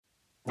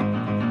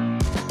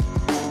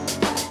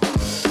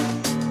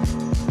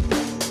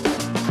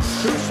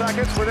2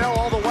 seconds. Fresnel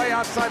all the way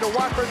outside to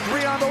Watford.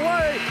 3 on the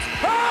way.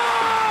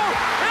 Oh!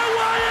 It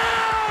went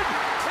in!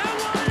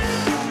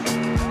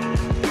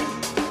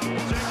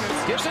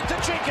 Jenkins gives it to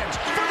Jenkins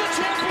for the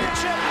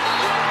championship.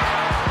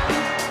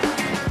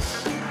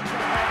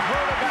 I've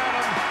heard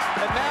about him,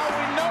 and now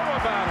we know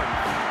about him.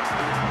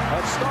 A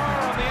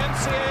star on the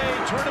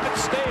NCAA tournament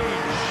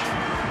stage.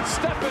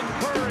 Stephen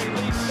Curry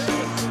leads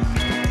Davidson.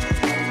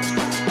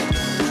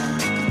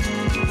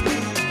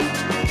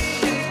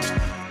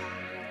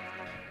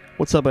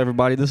 What's up,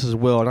 everybody? This is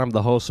Will, and I'm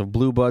the host of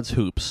Blue Buds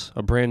Hoops,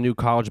 a brand new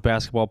college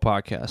basketball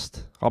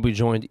podcast. I'll be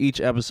joined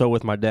each episode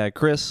with my dad,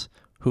 Chris,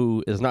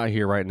 who is not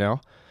here right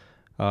now.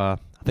 I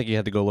think he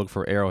had to go look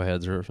for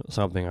arrowheads or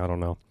something. I don't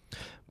know.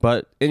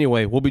 But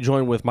anyway, we'll be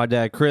joined with my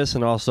dad, Chris,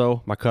 and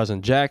also my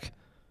cousin, Jack.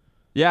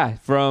 Yeah,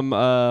 from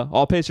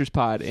All Pacers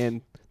Pod,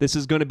 and this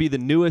is going to be the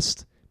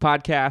newest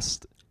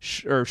podcast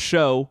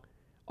show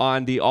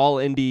on the All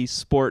Indie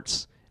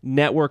Sports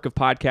network of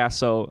podcasts.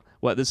 So,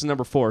 this is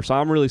number 4. So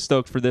I'm really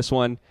stoked for this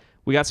one.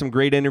 We got some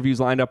great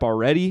interviews lined up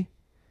already.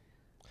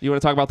 You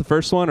want to talk about the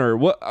first one, or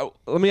what?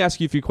 Let me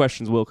ask you a few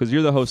questions, Will, because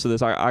you're the host of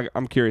this.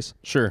 I'm curious.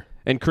 Sure.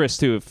 And Chris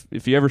too,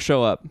 if you ever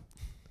show up.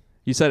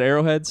 You said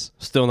arrowheads?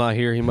 Still not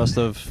here. He must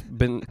have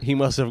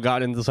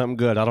gotten into something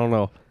good. I don't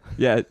know.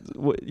 Yeah,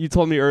 you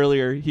told me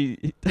earlier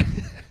he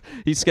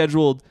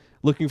scheduled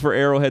looking for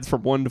arrowheads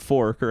from 1 to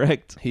 4,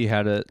 correct? He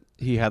had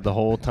the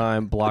whole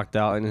time blocked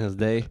out in his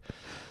day.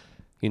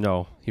 You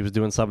know, he was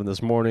doing something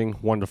this morning,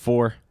 1 to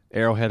 4,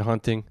 arrowhead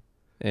hunting,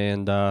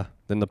 and then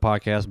the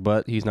podcast,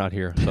 but he's not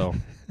here, so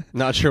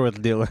not sure what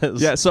the deal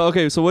is. Yeah, so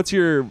what's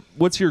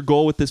your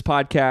goal with this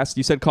podcast?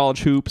 You said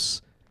college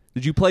hoops.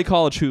 Did you play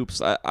college hoops?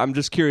 I'm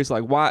just curious,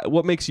 like,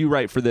 what makes you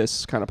right for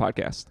this kind of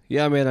podcast?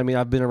 Yeah, man, I mean,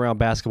 I've been around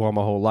basketball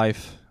my whole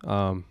life.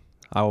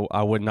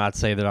 I would not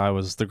say that I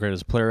was the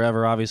greatest player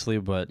ever, obviously,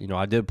 but, you know,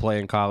 I did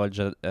play in college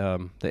at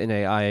the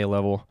NAIA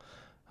level,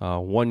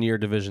 1 year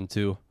Division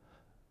II.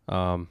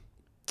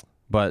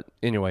 But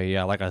anyway,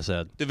 yeah, like I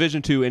said.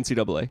 Division II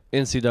NCAA.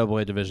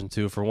 NCAA Division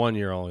II for 1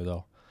 year only,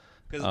 though.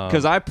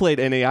 Because I played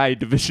NAIA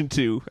Division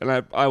II,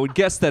 and I would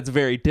guess that's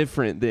very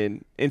different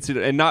than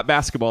NCAA, and not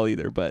basketball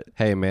either. But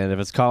hey, man, if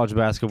it's college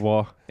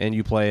basketball and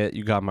you play it,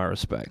 you got my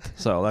respect.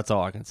 So that's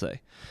all I can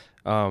say.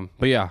 But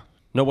yeah,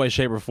 no way,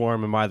 shape, or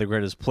form am I the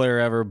greatest player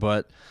ever.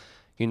 But,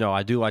 you know,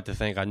 I do like to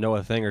think I know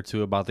a thing or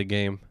two about the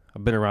game.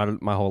 I've been around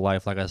it my whole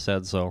life, like I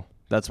said, so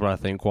that's what I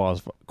think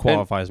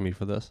qualifies me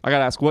for this. I got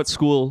to ask, what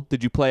school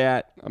did you play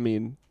at? I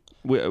mean,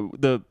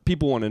 the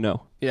people want to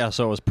know. Yeah,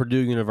 so it was Purdue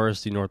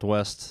University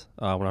Northwest.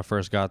 When I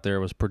first got there, it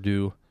was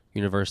Purdue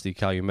University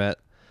Calumet.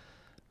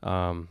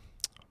 My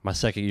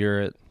second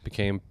year, it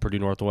became Purdue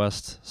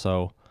Northwest.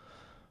 So,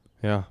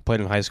 yeah,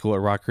 played in high school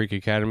at Rock Creek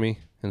Academy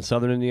in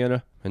Southern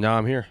Indiana, and now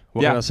I'm here.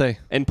 What can I say?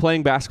 And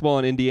playing basketball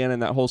in Indiana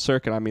and that whole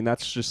circuit, I mean,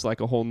 that's just like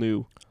a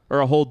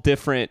whole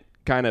different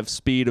kind of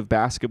speed of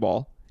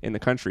basketball in the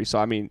country. So,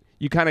 I mean,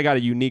 you kind of got a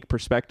unique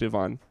perspective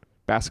on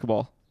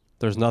basketball.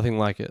 There's nothing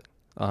like it.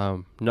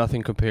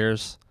 Nothing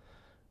compares.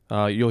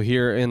 You'll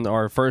hear in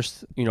our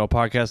first,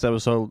 podcast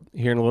episode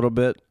here in a little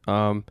bit,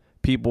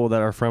 people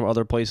that are from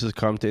other places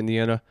come to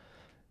Indiana,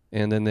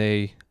 and then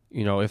they,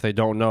 if they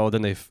don't know,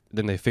 then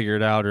they figure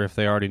it out, or if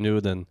they already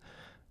knew, then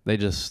they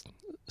just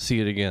see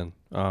it again.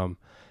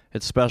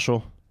 It's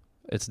special.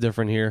 It's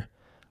different here.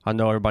 I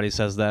know everybody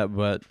says that,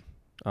 but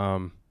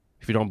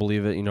if you don't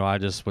believe it, I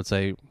just would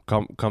say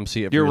come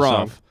see it for yourself. You're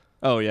wrong.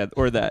 Oh, yeah,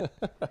 or that.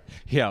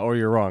 Yeah, or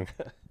you're wrong.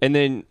 And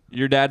then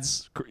your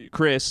dad's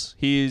Chris.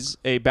 He's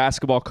a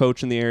basketball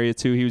coach in the area,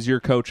 too. He was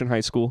your coach in high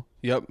school.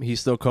 Yep, he's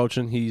still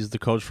coaching. He's the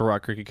coach for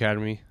Rock Creek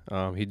Academy.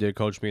 He did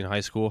coach me in high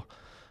school.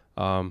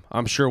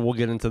 I'm sure we'll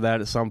get into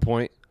that at some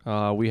point.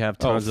 We have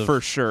tons of... for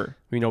sure.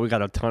 We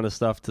got a ton of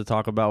stuff to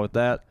talk about with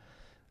that.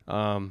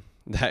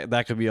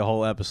 That could be a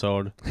whole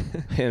episode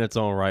in its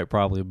own right,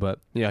 probably. But,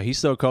 yeah, he's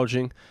still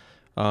coaching.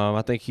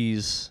 I think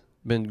he's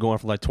been going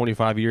for like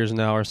 25 years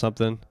now or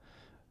something.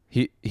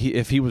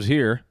 If he was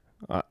here,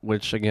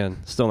 which again,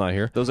 still not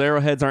here. Those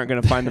arrowheads aren't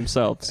going to find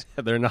themselves.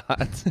 They're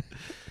not.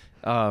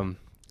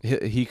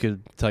 He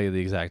could tell you the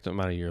exact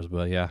amount of years,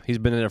 but yeah, he's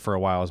been in it for a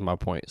while is my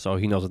point. So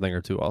he knows a thing or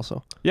two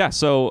also. Yeah.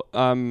 So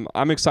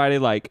I'm excited.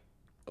 Like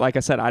I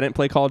said, I didn't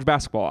play college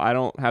basketball. I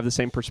don't have the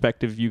same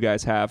perspective you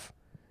guys have,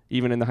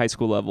 even in the high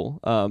school level.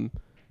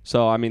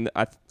 So I mean,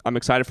 I'm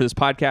excited for this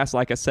podcast.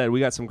 Like I said, we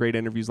got some great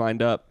interviews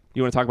lined up.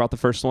 You want to talk about the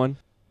first one?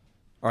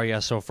 All right, yeah,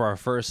 so for our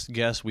first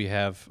guest, we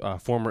have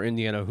former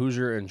Indiana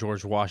Hoosier and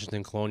George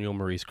Washington Colonial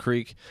Maurice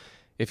Creek.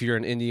 If you're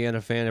an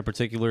Indiana fan in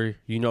particular,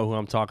 you know who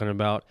I'm talking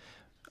about.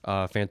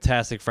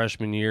 Fantastic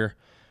freshman year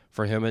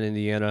for him in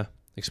Indiana,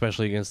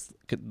 especially against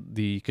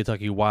the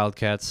Kentucky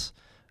Wildcats.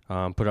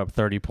 Put up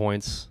 30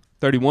 points.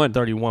 31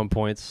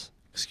 points,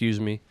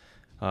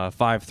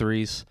 5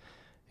 threes.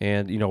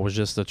 And, was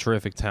just a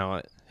terrific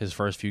talent his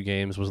first few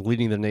games. Was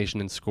leading the nation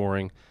in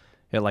scoring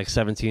at like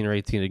 17 or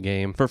 18 a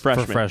game. For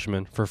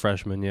freshmen,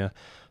 yeah.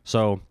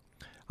 So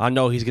I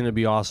know he's going to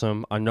be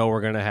awesome. I know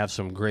we're going to have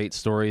some great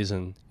stories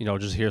and,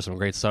 just hear some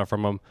great stuff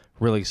from him.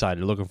 Really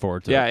excited. Looking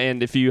forward to it. Yeah,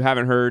 and if you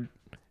haven't heard,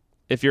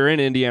 if you're in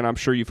Indiana, I'm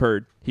sure you've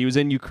heard he was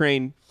in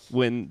Ukraine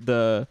when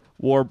the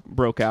war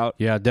broke out.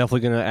 Yeah,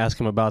 definitely going to ask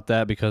him about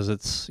that because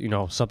it's,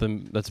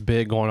 something that's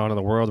big going on in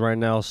the world right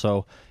now.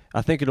 So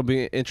I think it'll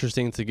be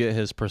interesting to get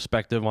his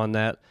perspective on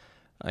that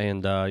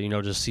and,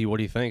 just see what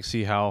he thinks,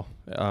 see how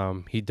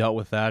he dealt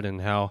with that and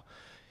how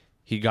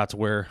he got to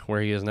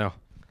where he is now.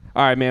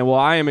 All right, man. Well,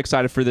 I am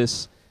excited for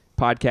this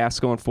podcast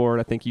going forward.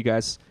 I think you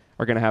guys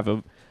are going to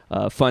have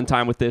a fun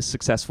time with this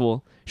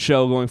successful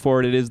show going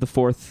forward. It is the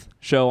 4th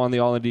show on the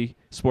All Indy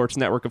Sports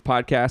Network of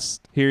podcasts.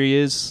 Here he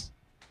is.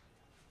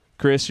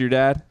 Chris, your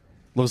dad.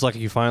 Looks like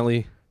he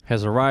finally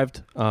has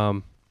arrived.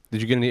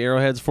 Did you get any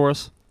arrowheads for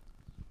us?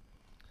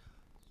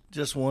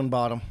 Just one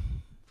bottom.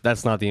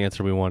 That's not the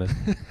answer we wanted.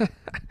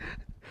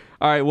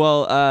 All right.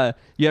 Well,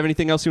 you have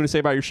anything else you want to say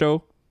about your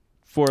show?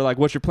 For like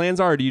what your plans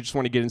are, or do you just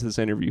want to get into this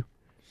interview?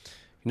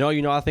 No,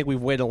 I think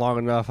we've waited long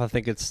enough. I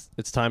think it's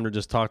time to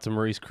just talk to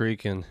Maurice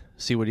Creek and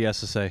see what he has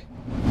to say.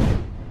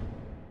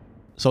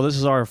 So this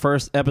is our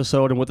first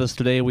episode, and with us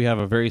today we have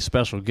a very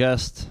special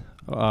guest.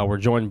 We're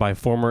joined by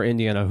former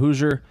Indiana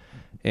Hoosier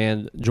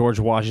and George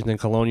Washington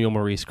Colonial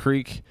Maurice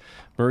Creek.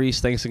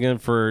 Maurice, thanks again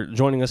for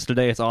joining us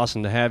today. It's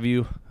awesome to have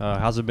you.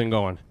 How's it been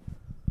going?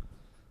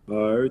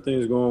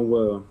 Everything's going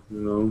well.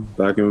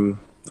 Back in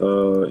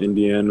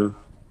Indiana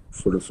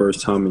for the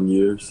first time in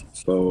years,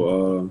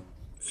 so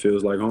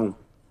feels like home.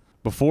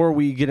 Before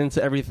we get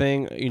into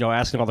everything,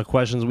 asking all the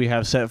questions we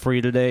have set for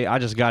you today, I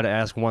just got to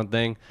ask one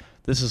thing.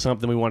 This is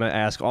something we want to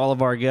ask all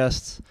of our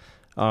guests.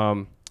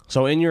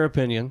 So in your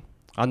opinion,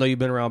 I know you've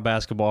been around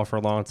basketball for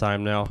a long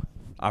time now.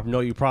 I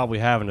know you probably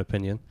have an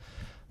opinion.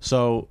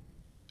 So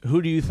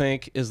who do you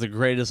think is the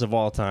greatest of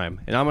all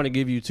time? And I'm going to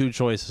give you 2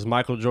 choices,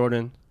 Michael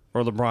Jordan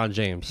or LeBron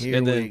James. Here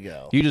and then we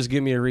go. You just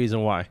give me a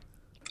reason why.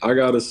 I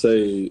gotta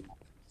say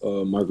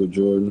Michael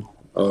Jordan.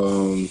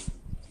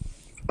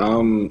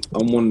 I'm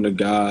one of the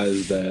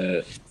guys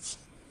that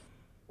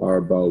are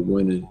about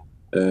winning,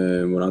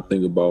 and when I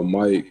think about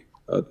Mike,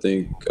 I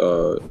think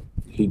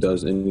he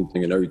does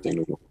anything and everything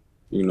to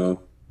win.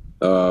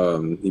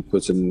 He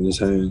puts it in his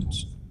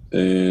hands,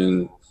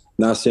 and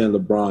not saying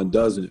LeBron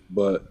doesn't,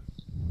 but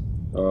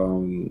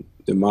in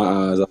my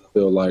eyes, I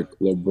feel like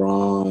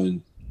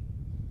LeBron,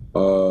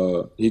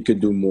 he could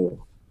do more.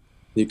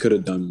 He could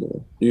have done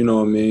more. You know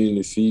what I mean?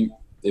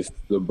 If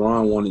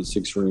LeBron wanted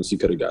 6 rings, he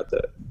could have got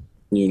that.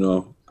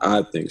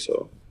 I think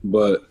so.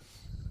 But,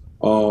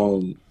 a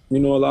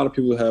lot of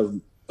people have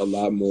a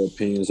lot more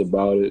opinions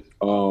about it.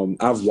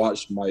 I've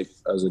watched Mike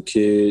as a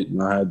kid,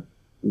 and I had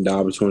the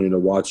opportunity to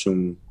watch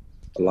him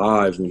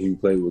live when he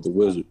played with the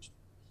Wizards.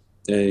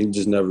 And he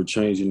just never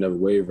changed. He never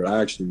wavered.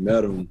 I actually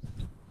met him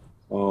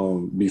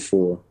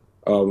before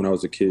when I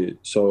was a kid.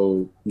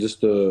 So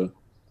just to,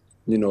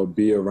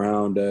 be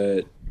around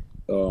that,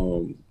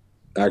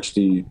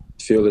 actually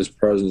feel his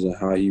presence and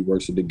how he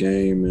works at the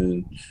game,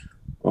 and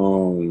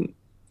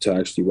to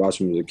actually watch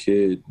him as a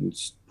kid and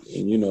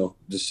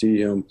to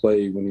see him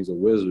play when he's a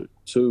Wizard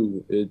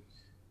too, you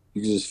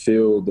can just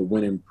feel the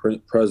winning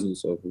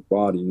presence of his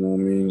body, you know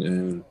what I mean?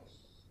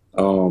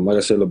 And like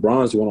I said,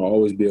 LeBron's going to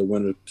always be a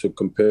winner to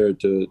compare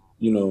to,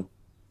 to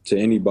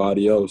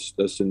anybody else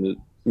that's in the,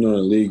 the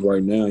league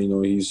right now.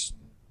 He's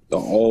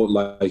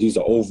he's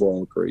the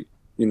overall great,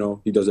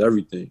 he does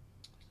everything.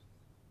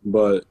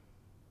 But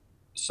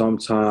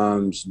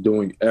sometimes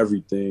doing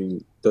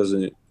everything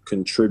doesn't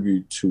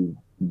contribute to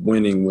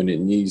winning when it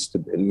needs to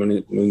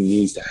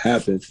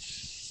happen.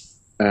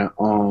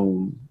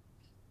 And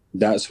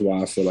that's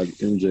why I feel like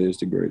MJ is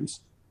the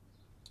greatest.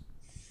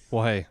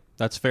 Well, hey,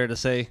 that's fair to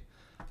say.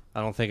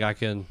 I don't think I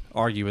can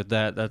argue with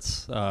that.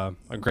 That's a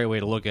great way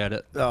to look at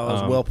it. Oh, it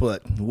was well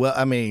put. Well,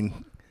 I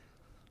mean,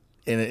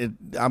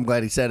 I'm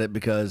glad he said it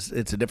because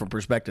it's a different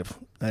perspective.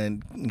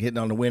 And hitting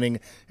on the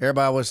winning,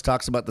 everybody always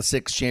talks about the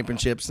 6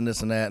 championships and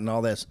this and that and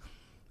all this.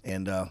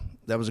 And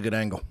that was a good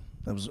angle.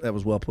 That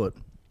was well put.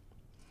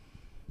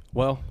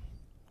 Well,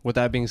 with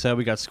that being said,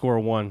 we got score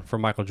 1 for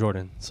Michael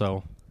Jordan.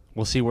 So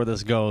we'll see where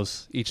this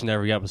goes each and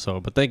every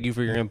episode. But thank you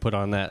for your input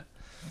on that.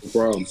 No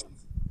problem.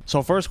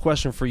 So first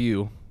question for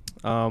you.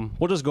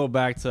 We'll just go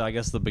back to, I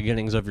guess, the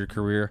beginnings of your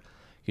career.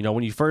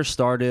 When you first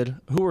started,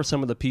 who were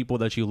some of the people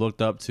that you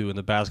looked up to in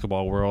the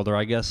basketball world, or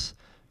I guess,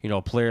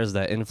 players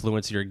that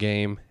influenced your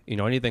game,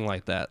 anything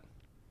like that?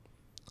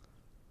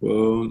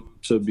 Well,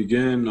 to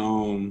begin,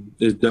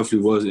 it definitely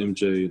was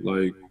MJ.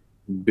 Like,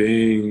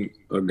 being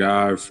a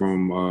guy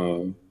from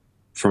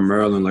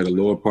Maryland, like a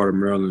lower part of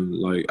Maryland,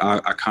 like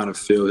I kind of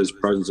feel his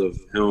presence of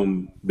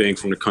him being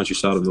from the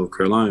countryside of North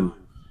Carolina.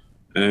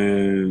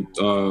 And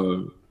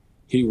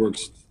he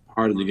works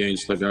hard at the game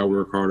just like I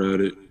work hard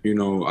at it.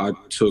 I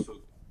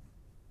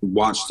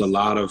watched a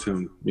lot of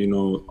him,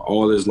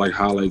 all his like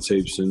highlight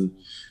tapes and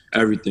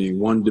everything.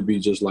 Wanted to be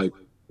just like,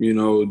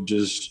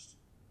 just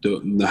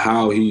the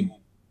how he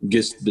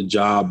gets the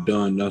job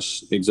done.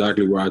 That's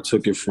exactly where I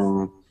took it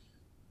from.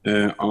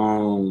 And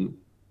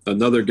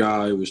another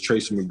guy was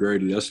Tracy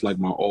McGrady. That's like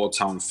my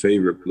all-time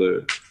favorite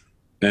player.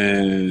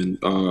 And,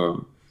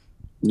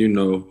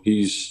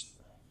 he's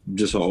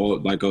just an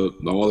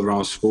all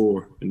around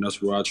score, and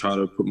that's where I try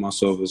to put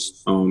myself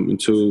as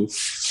into.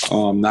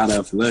 Not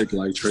athletic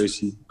like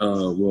Tracy,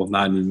 well,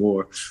 not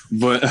anymore,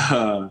 but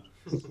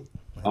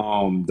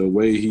the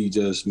way he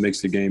just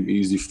makes the game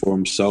easy for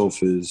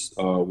himself is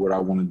what I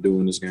want to do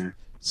in this game.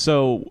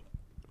 So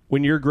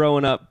when you're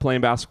growing up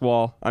playing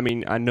basketball, I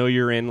mean, I know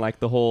you're in like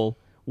the whole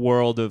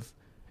world of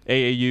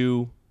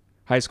AAU,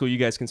 high school. You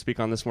guys can speak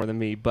on this more than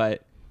me,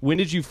 but when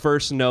did you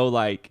first know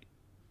like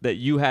that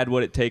you had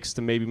what it takes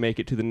to maybe make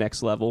it to the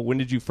next level? When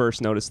did you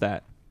first notice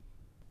that?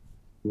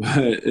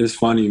 It's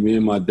funny. Me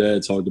and my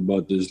dad talked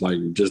about this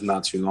like just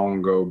not too long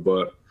ago,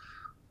 but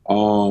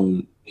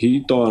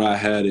he thought I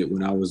had it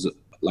when I was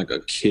like a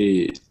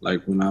kid,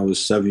 like when I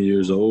was 7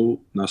 years old,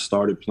 and I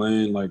started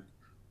playing like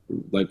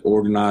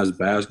organized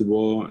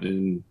basketball,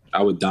 and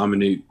I would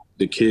dominate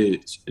the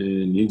kids.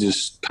 And he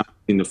just kind of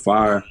seen the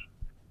fire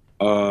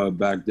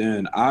back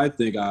then. I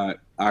think I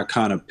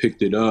kind of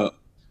picked it up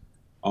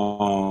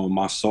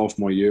my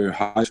sophomore year in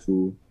high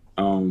school.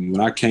 When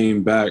I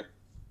came back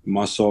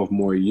my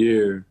sophomore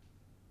year,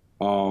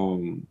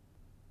 that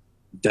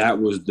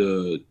was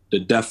the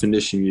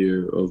definition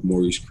year of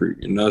Maurice Creek,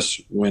 and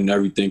that's when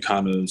everything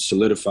kind of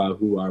solidified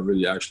who I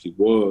really actually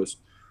was.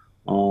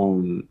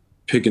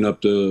 Picking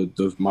up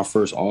my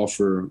first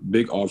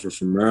big offer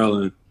from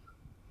Maryland,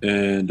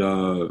 and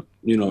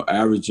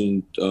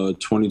averaging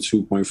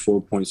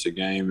 22.4 points a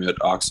game at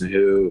Oxon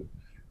Hill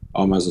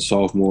as a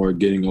sophomore,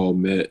 getting all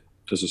met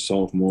as a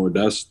sophomore.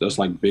 That's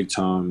like big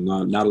time.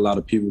 Not a lot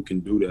of people can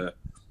do that.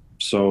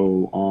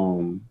 So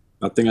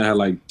I think I had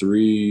like 4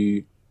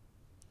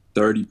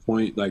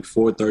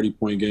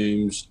 30-point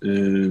games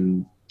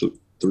and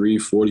 3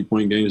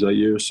 40-point games that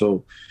year.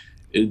 So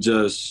it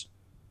just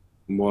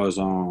was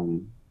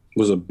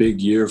a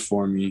big year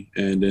for me.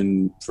 And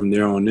then from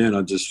there on in,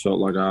 I just felt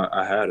like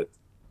I had it.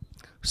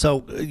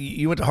 So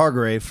you went to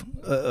Hargrave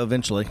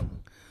eventually.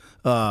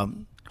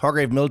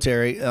 Hargrave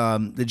Military.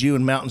 Did you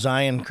and Mountain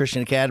Zion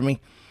Christian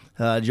Academy?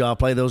 Did y'all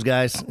play those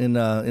guys on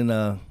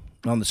the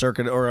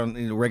circuit or on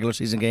the regular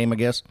season game, I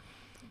guess?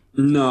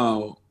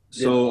 No.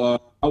 So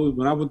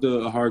when I went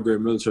to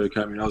Hargrave Military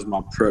Academy, that was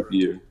my prep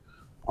year.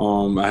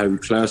 I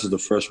had classes as a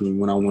freshman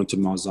when I went to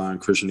Mount Zion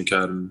Christian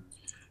Academy.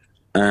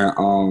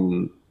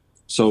 And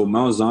so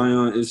Mount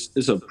Zion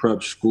it's a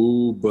prep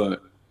school,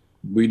 but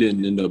we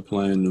didn't end up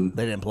playing them.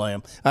 They didn't play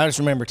him. I just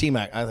remember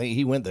T-Mac. I think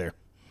he went there.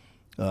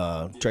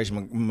 Tracy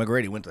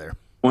McGrady went there.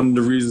 One of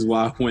the reasons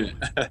why I went.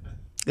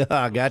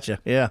 Gotcha.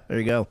 Yeah, there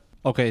you go.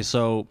 Okay,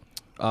 so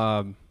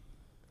from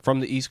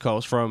the East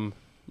Coast, from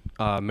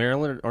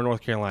Maryland or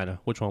North Carolina,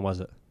 which one was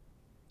it?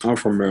 I'm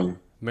from Maryland.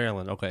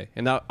 Maryland, okay.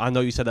 And now, I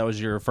know you said that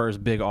was your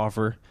first big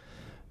offer.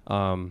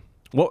 Who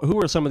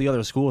were some of the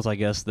other schools, I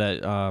guess,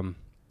 that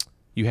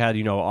you had,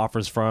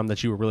 offers from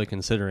that you were really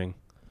considering?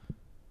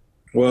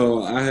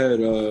 Well, I had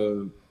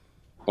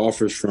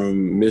offers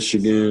from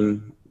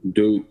Michigan,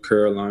 Duke,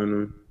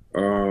 Carolina,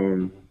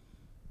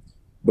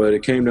 but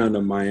it came down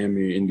to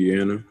Miami,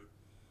 Indiana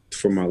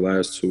for my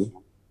last two.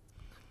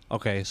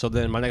 Okay, so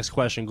then my next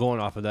question going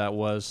off of that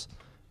was,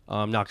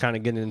 now kind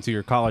of getting into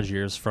your college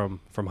years from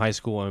high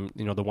school and,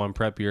 the one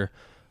prep year,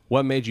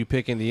 what made you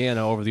pick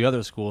Indiana over the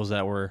other schools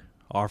that were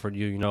offered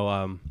you?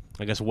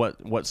 I guess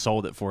what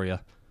sold it for you?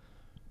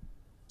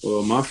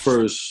 Well, my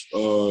first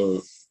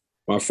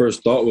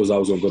thought was I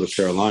was gonna go to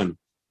Carolina,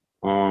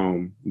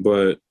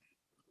 but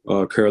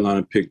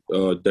Carolina picked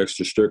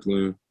Dexter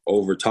Strickland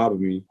over top of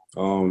me.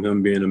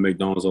 Him being a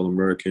McDonald's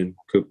All-American,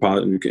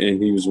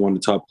 and he was one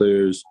of the top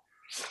players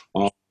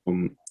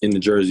in the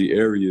Jersey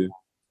area.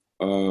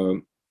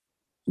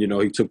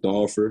 He took the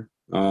offer.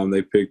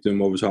 They picked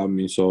him over top of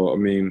me. So, I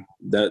mean,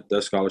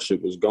 that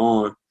scholarship was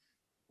gone.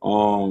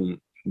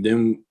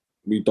 Then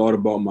we thought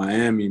about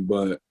Miami,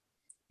 but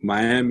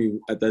Miami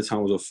at that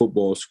time was a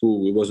football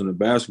school. It wasn't a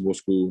basketball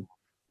school.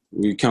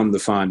 We come to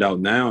find out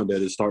now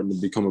that it's starting to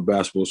become a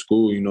basketball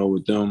school,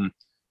 with them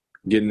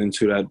getting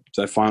into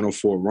that Final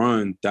Four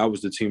run. That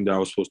was the team that I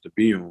was supposed to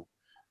be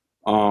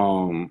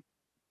on.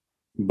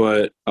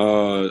 But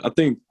I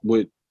think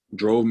what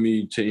drove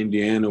me to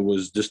Indiana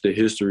was just the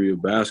history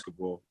of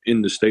basketball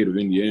in the state of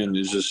Indiana.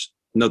 It's just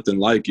nothing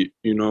like it.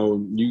 I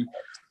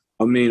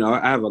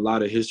have a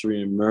lot of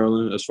history in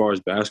Maryland as far as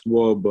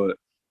basketball, but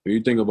when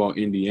you think about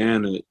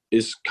Indiana,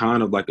 it's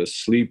kind of like a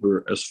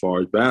sleeper as far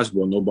as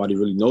basketball. Nobody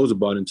really knows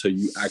about it until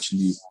you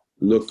actually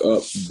look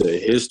up the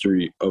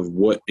history of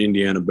what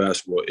Indiana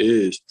basketball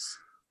is.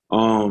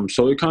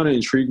 So it kind of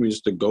intrigued me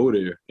just to go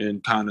there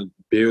and kind of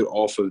build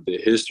off of the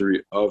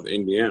history of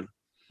Indiana.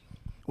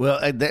 Well,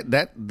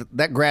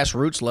 that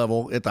grassroots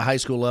level at the high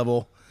school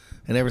level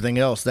and everything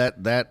else,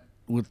 that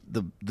with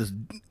the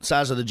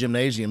size of the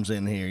gymnasiums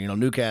in here,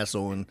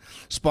 Newcastle and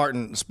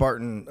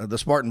the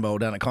Spartan Bowl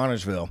down at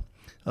Connersville,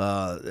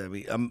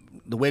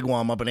 the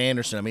Wigwam up in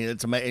Anderson. I mean,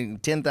 it's amazing.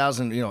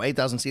 10,000,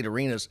 8,000 seat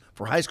arenas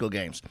for high school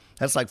games.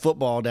 That's like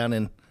football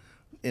down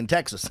in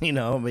Texas,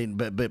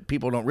 but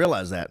people don't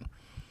realize that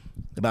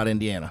about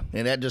Indiana,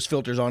 and that just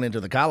filters on into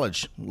the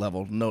college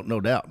level,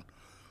 no doubt.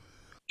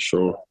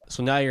 Sure.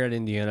 So now you're at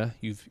Indiana.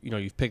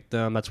 You've picked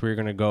them. That's where you're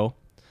going to go.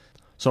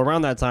 So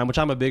around that time, which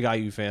I'm a big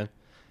IU fan,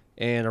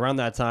 and around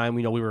that time,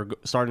 we were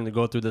starting to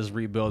go through this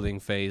rebuilding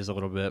phase a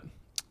little bit.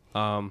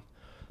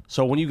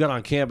 So when you got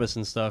on campus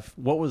and stuff,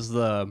 what was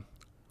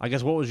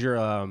your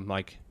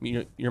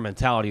your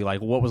mentality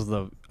like? What was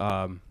the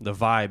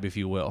vibe, if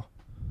you will?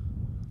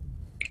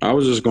 I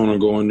was just gonna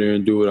go in there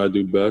and do what I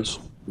do best.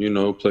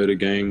 Play the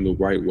game the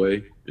right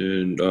way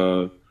and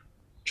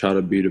try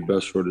to be the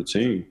best for the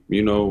team.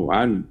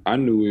 I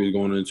knew we was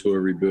going into a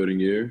rebuilding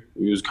year.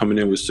 We was coming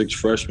in with 6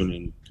 freshmen,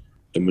 and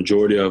the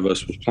majority of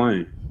us was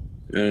playing,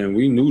 and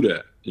we knew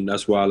that. And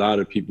that's why a lot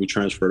of people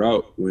transferred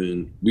out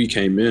when we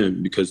came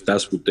in, because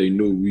that's what they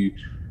knew.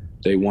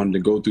 They wanted to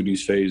go through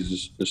these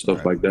phases and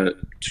stuff like that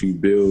to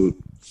build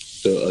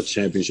a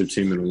championship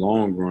team in the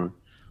long run.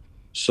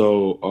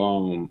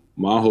 So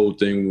my whole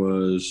thing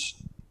was,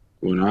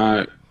 when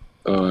I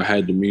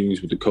had the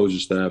meetings with the coaching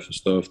staff and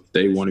stuff,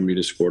 they wanted me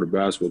to score the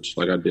basketball just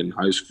like I did in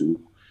high school.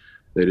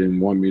 They didn't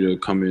want me to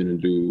come in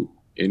and do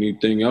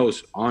anything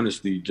else.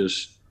 Honestly,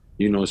 just,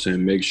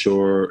 make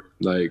sure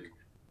like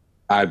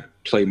I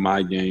play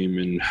my game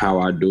and how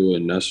I do it,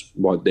 and that's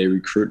what they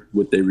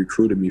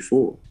recruited me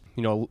for.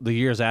 The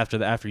years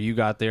after you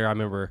got there, I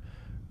remember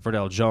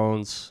Verdell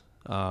Jones,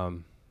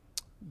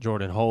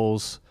 Jordan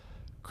Holes,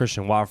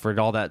 Christian Watford,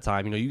 all that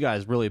time. You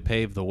guys really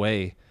paved the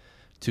way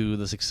to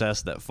the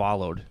success that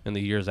followed in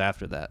the years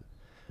after that.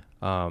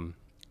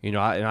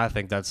 I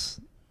think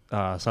that's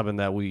something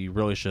that we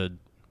really should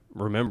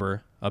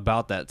remember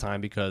about that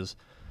time, because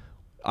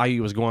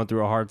IU was going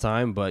through a hard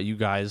time, but you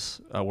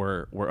guys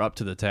were up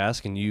to the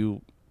task, and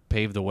you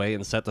paved the way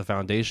and set the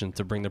foundation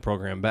to bring the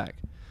program back.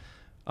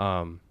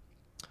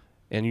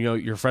 And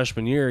your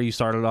freshman year, you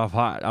started off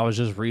hot. I was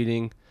just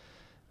reading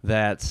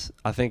that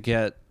I think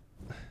through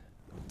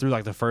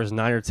like the first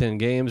 9 or 10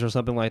 games or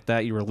something like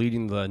that, you were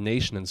leading the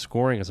nation in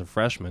scoring as a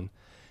freshman.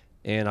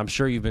 And I'm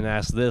sure you've been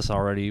asked this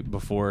already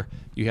before.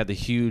 You had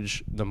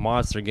the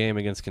monster game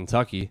against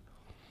Kentucky,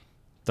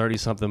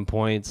 30-something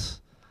points.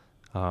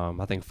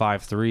 I think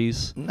 5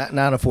 threes. 9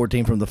 of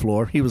 14 from the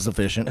floor. He was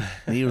efficient.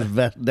 He was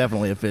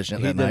definitely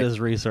efficient. He did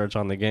his research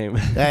on the game.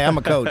 Hey, I'm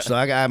a coach, so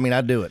I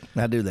do it.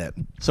 I do that.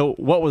 So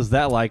what was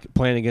that like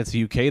playing against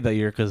the UK that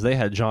year? Because they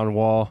had John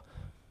Wall,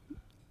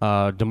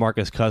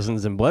 DeMarcus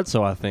Cousins, and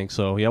Bledsoe, I think.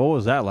 So, yeah, what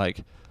was that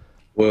like?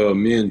 Well,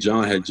 me and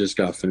John had just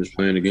got finished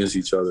playing against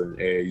each other in the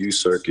AAU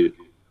circuit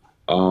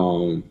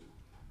the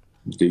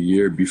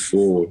year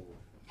before,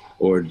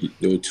 or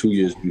 2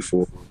 years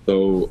before.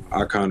 So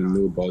I kind of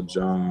knew about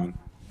John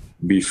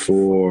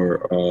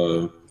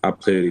before I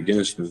played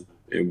against him,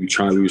 and we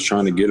was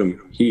trying to get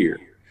him here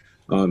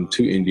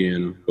to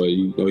Indiana, but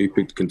he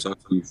picked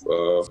Kentucky.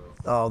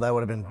 That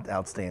would have been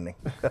outstanding.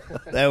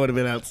 That would have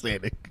been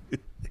outstanding.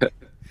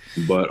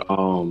 But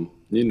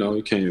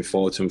you can't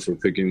fault him for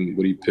picking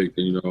what he picked,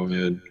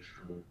 and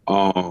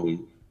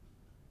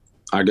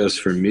I guess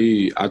for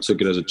me, I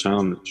took it as a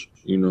challenge.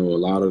 A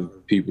lot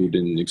of people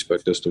didn't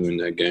expect us to win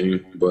that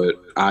game, but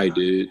I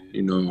did.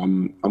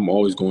 I'm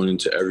always going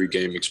into every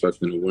game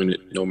expecting to win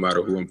it, no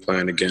matter who I'm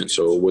playing against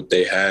or what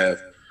they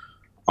have.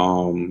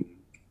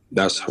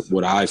 That's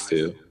what I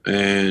feel.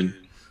 And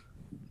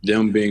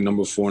them being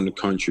number 4 in the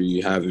country,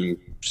 having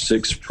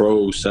 7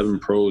 pros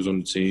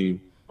on the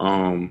team,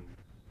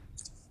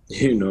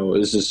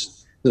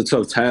 it's a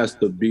tough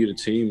task to beat a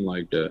team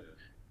like that.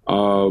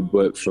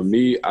 But for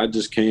me, I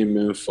just came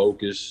in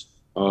focused,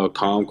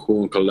 calm,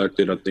 cool, and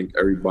collected. I think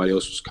everybody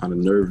else was kind of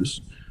nervous.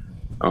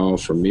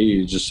 For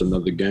me, it's just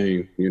another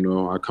game.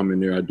 I come in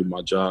there, I do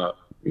my job.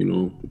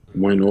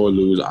 Win or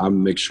lose, I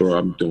make sure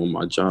I'm doing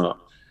my job.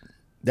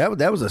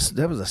 That was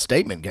a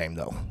statement game,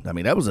 though. I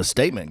mean, that was a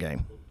statement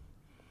game.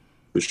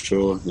 For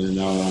sure. And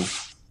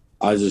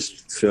I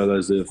just feel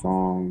as if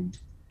I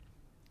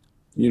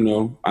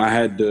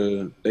had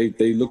to.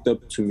 They looked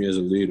up to me as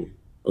a leader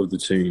of the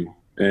team,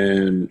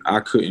 and I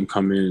couldn't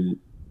come in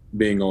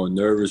being all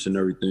nervous and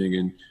everything,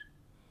 and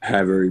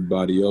have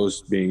everybody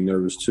else being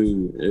nervous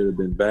too. It would have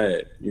been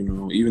bad,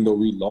 Even though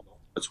we lost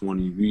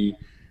 20,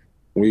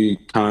 we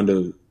kind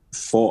of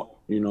fought.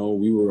 We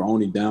were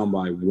only down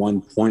by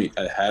 1 point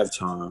at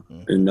halftime,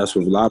 and that's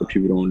what a lot of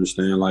people don't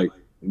understand. Like,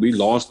 we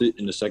lost it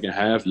in the second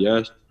half,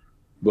 yes,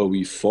 but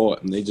we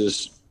fought, and they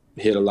just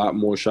hit a lot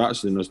more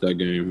shots than us that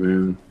game,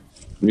 man.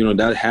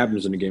 That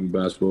happens in the game of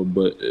basketball,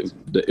 but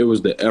it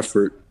was the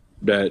effort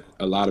that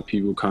a lot of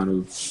people kind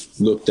of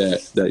looked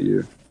at that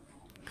year.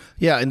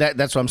 Yeah, and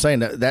that's what I'm saying.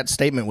 That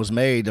statement was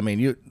made. I mean,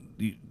 you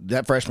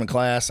that freshman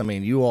class, I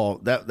mean, you all,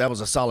 that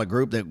was a solid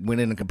group that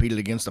went in and competed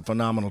against a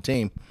phenomenal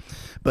team.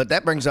 But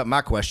that brings up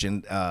my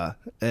question,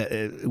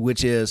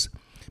 which is,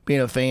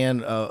 being a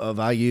fan of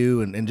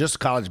IU and just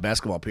college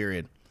basketball,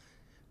 period,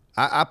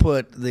 I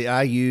put the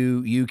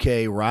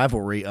IU-UK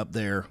rivalry up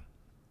there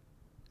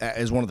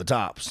as one of the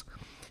tops.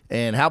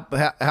 And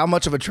how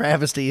much of a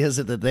travesty is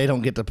it that they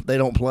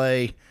don't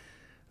play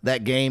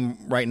that game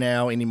right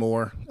now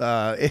anymore?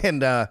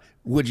 And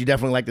would you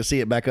definitely like to see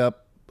it back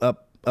up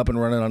and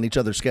running on each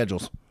other's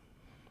schedules?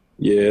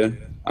 Yeah,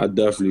 I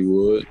definitely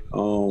would.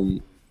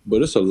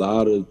 but it's a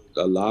lot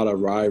of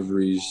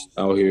rivalries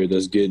out here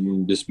that's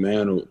getting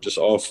dismantled just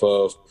off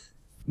of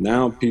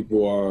now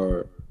people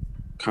are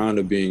kind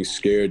of being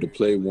scared to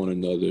play one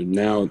another.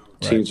 Now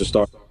teams are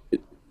starting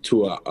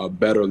to a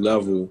better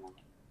level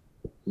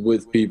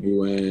with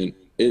people, and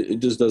it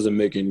just doesn't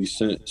make any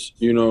sense.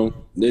 You know,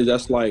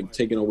 that's like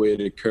taking away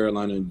the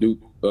Carolina and Duke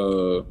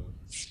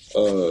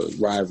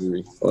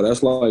rivalry, or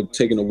that's like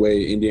taking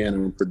away Indiana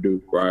and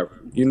Purdue rivalry.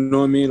 You know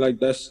what I mean? Like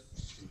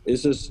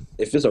it's just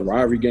if it's a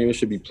rivalry game, it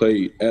should be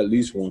played at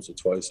least once or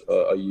twice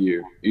a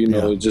year. You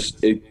know,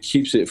 it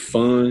keeps it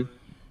fun.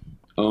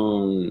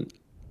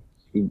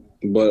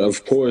 But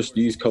of course,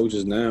 these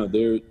coaches now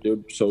they're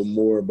so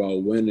more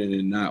about winning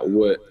and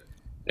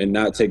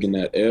not taking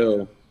that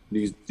L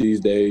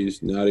these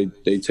days. Now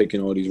they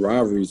taking all these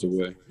rivalries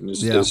away, and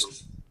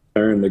it's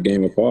tearing the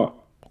game apart.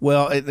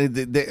 Well,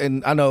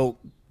 and I know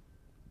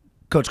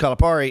Coach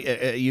Calipari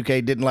at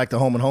UK didn't like the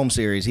home and home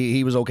series.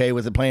 He was okay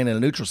with it playing in a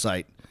neutral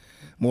site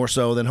more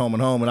so than home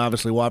and home, and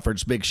obviously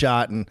Watford's big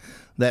shot and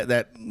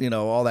that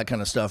all that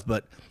kind of stuff.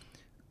 But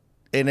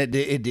and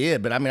it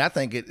did. But I mean, I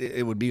think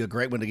it would be a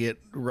great one to get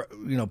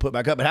put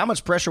back up. But how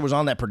much pressure was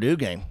on that Purdue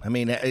game? I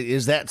mean,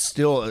 is that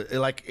still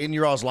like in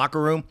your all's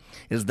locker room?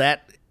 Is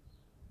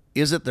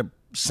it the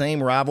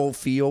same rival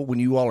feel when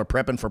you all are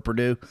prepping for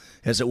Purdue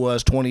as it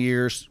was 20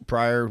 years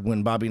prior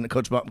when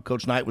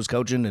Coach Knight was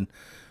coaching, and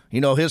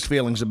his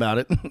feelings about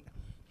it?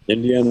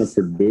 Indiana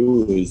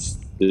Purdue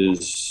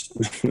is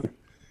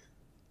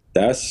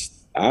that's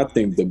I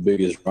think the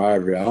biggest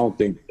rivalry. I don't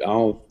think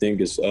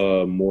it's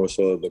more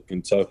so the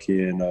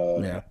Kentucky and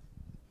the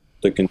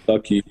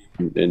Kentucky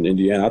and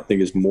Indiana. I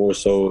think it's more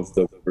so of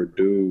the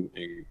Purdue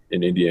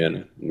and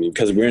Indiana,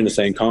 because we're in the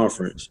same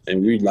conference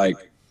and we like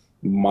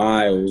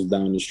miles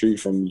down the street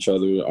from each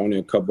other, only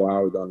a couple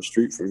hours down the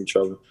street from each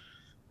other.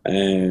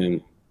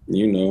 And,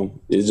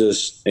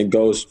 it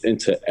goes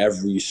into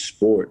every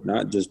sport,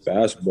 not just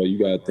basketball. You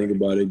got to think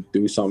about it,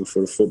 do something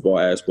for the football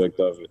aspect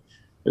of it.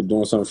 They're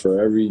doing something for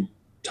every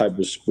type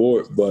of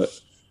sport. But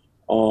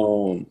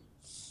I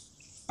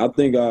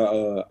think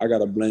I got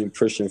to blame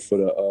Christian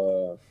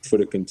for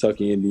the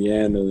Kentucky,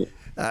 Indiana.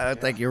 I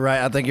think you're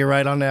right. I think you're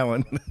right on that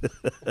one.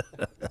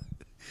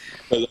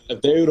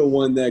 If they would have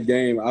won that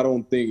game, I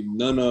don't think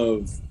none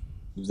of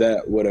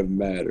that would have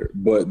mattered.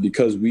 But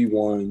because we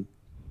won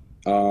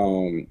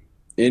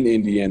in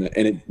Indiana,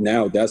 and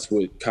now that's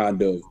what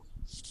kind of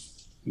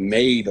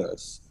made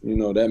us.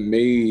 That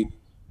made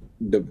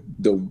the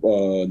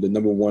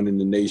number one in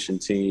the nation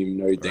team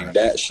and everything. Right.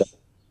 That shot,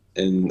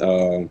 and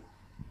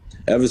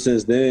ever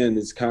since then,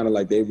 it's kind of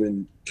like they've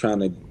been trying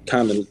to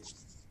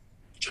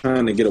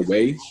get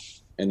away,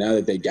 and now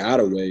that they got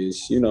away,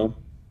 it's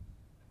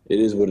it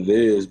is what it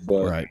is,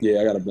 but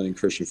yeah, I got to blame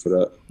Christian for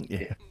that.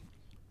 Yeah.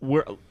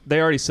 They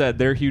already said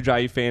they're huge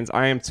IU fans.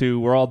 I am too.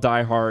 We're all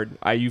diehard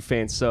IU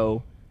fans.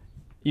 So,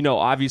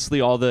 obviously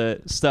all the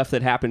stuff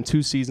that happened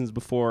 2 seasons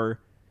before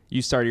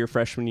you started your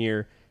freshman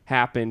year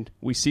happened.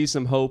 We see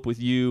some hope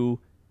with you,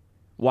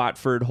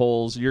 Watford,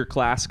 Holes, your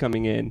class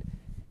coming in.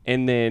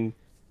 And then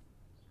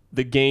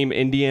the game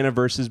Indiana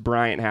versus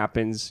Bryant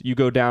happens. You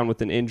go down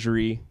with an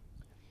injury.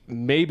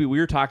 Maybe, we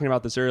were talking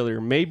about this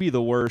earlier, maybe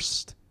the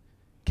worst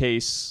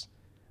case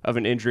of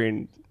an injury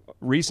in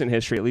recent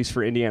history, at least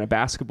for Indiana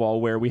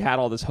basketball, where we had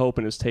all this hope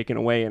and it was taken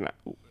away. And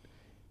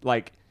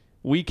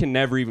we can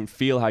never even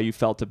feel how you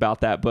felt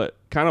about that, but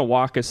kind of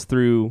walk us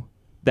through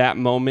that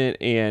moment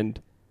and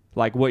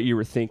what you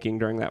were thinking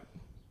during that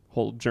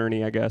whole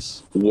journey, I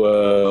guess.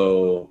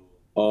 Well,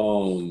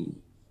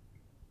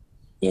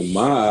 in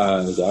my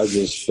eyes, I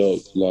just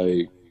felt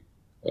like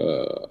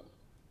a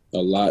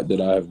lot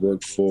that I have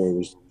worked for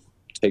was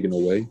taken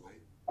away.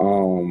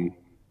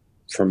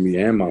 From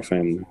me and my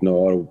family,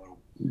 all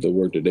the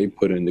work that they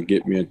put in to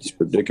get me at this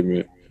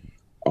predicament.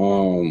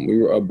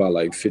 We were up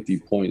by 50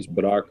 points,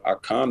 but I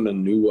kind of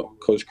knew what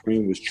Coach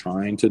Crean was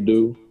trying to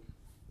do,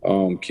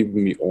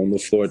 keeping me on the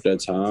floor at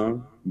that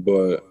time.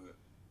 But,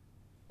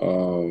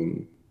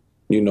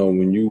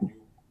 when you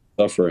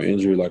suffer an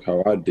injury like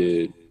how I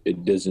did,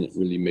 it doesn't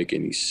really make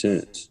any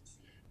sense.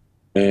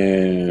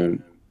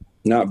 And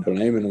not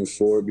blaming him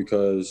for it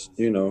because,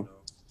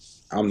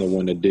 I'm the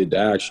one that did the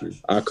action.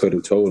 I could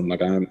have told him,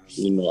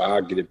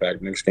 I'll get it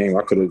back next game.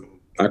 I could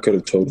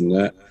have told him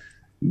that,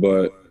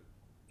 but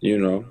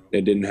it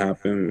didn't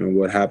happen. And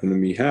what happened to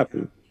me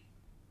happened.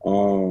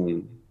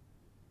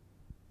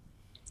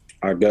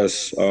 I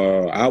guess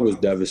I was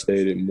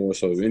devastated more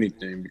so than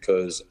anything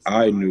because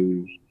I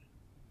knew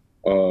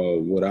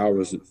what I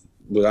was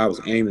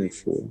aiming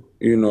for.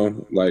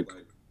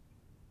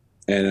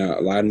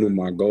 And I knew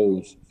my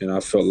goals, and I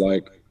felt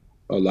like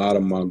a lot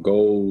of my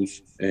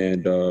goals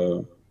and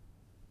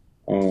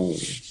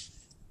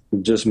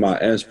just my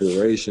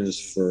aspirations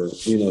for,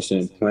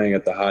 playing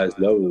at the highest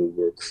level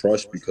were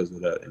crushed because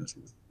of that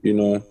injury.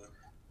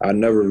 I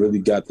never really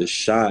got the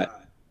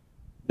shot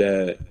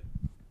that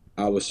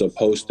I was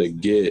supposed to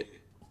get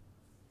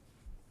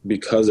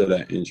because of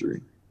that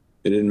injury.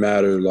 It didn't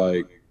matter,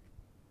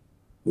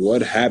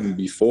 what happened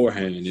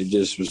beforehand. It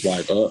just was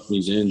like, oh,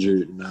 he's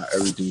injured. Now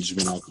everything just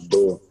went out the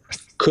door.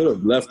 Could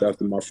have left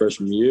after my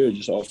freshman year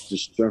just off the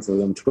strength of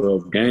them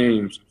 12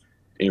 games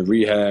and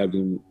rehab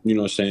and, you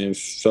know what I'm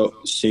saying,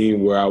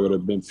 seeing where I would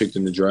have been picked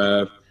in the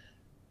draft.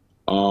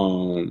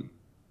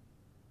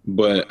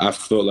 But I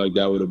felt like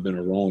that would have been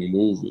a wrong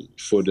move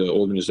for the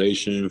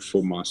organization,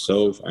 for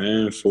myself,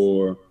 and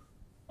for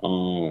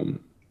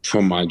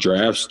my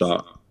draft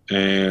stock.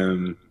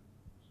 And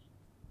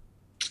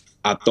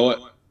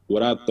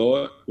what I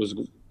thought was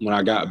when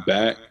I got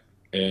back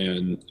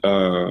and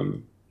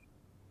from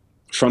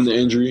the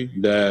injury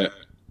that,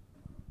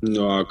 you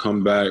know, I'll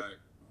come back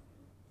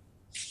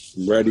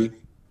ready.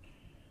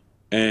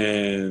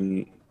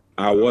 And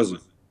I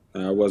wasn't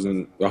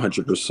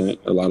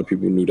 100%. A lot of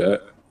people knew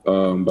that.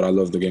 But I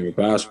love the game of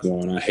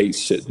basketball, and I hate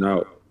sitting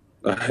out.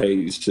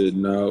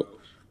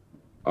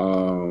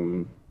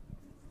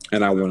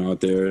 And I went out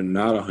there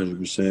not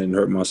 100% and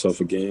hurt myself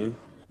again.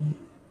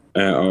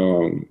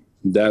 And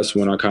that's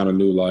when I kind of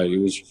knew, like, it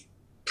was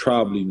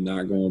probably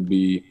not going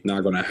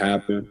to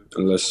happen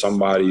unless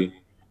somebody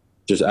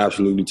just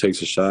absolutely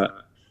takes a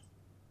shot.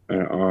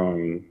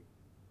 And,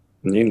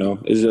 you know,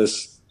 it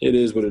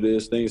is what it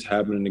is. Things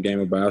happen in the game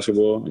of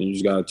basketball, and you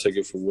just got to take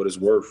it for what it's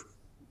worth.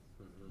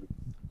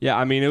 Yeah,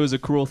 I mean, it was a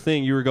cruel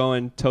thing. You were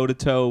going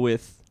toe-to-toe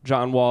with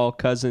John Wall,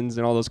 Cousins,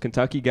 and all those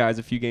Kentucky guys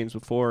a few games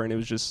before, and it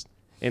was just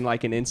in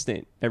like an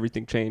instant,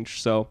 everything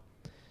changed. So,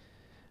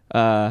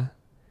 yeah,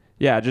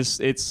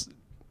 it's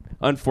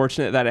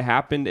unfortunate that it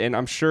happened, and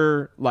I'm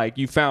sure, like,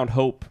 you found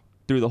hope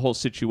through the whole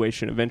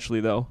situation eventually,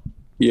 though.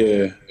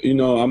 Yeah, you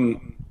know,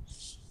 I'm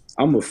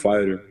a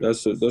fighter.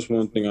 That's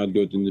one thing I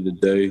do at the end of the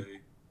day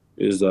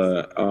is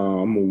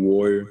I'm a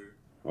warrior.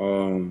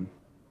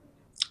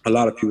 A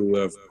lot of people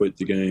have quit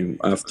the game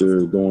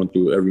after going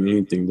through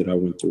anything that I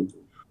went through.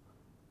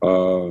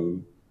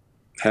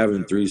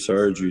 Having 3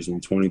 surgeries in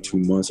 22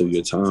 months of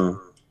your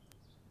time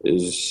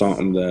is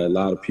something that a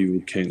lot of people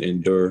can't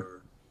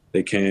endure.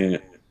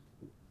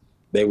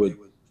 They would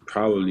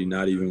probably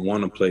not even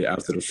want to play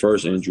after the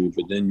first injury,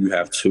 but then you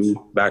have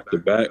 2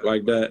 back-to-back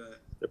like that,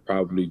 they're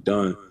probably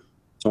done.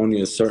 It's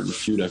only a certain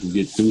few that can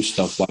get through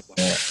stuff like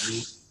that.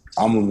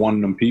 I'm one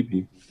of them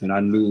people. And I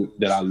knew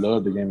that I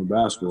loved the game of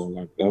basketball.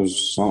 Like, that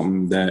was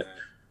something that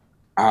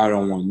I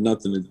don't want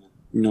nothing to,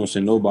 you know what I'm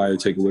saying, nobody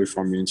to take away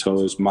from me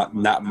until it's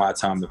not my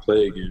time to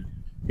play again,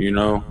 you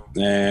know?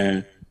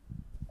 And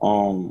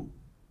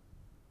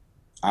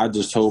I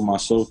just told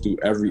myself through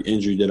every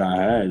injury that I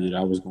had that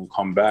I was going to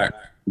come back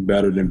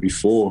better than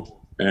before.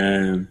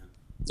 And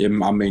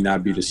I may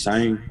not be the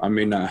same. I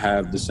may not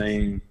have the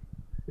same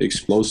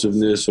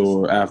explosiveness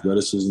or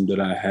athleticism that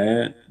I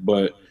had,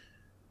 but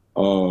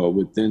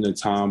within the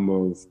time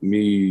of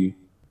me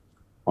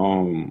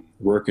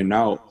working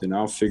out, then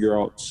I'll figure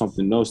out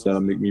something else that'll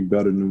make me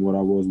better than what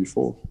I was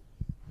before.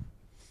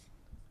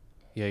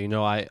 Yeah, you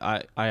know,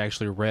 I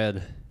actually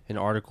read an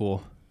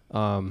article,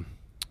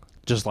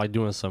 just like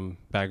doing some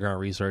background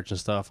research and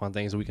stuff on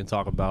things that we can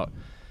talk about.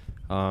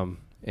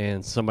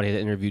 And somebody had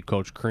interviewed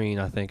Coach Crean,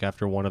 I think,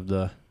 after one of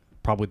the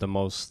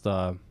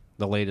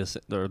latest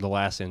or the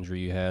last injury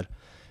you had,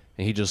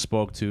 and he just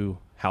spoke to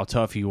how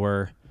tough you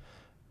were.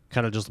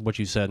 Kind of just what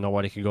you said,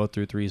 nobody can go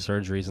through 3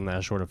 surgeries in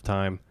that short of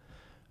time.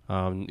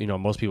 You know,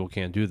 most people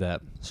can't do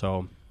that.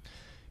 So,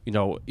 you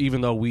know,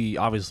 even though we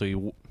obviously,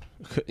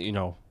 you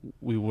know,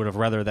 we would have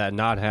rather that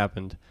not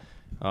happened,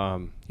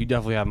 you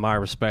definitely have my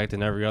respect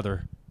and every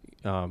other,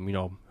 you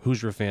know,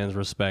 Hoosier fans'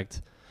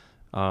 respect,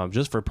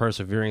 just for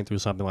persevering through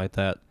something like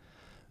that.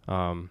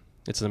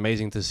 It's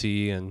amazing to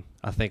see, and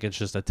I think it's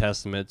just a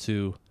testament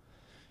to,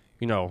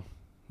 you know,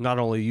 not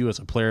only you as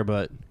a player,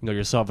 but, you know,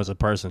 yourself as a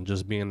person,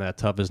 just being that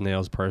tough as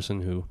nails person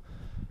who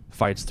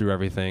fights through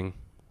everything.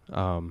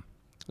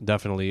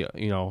 Definitely,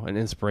 you know, an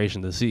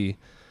inspiration to see.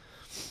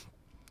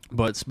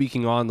 But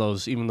speaking on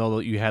those, even though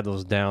you had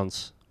those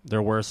downs,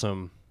 there were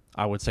some,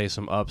 I would say,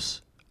 some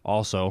ups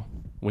also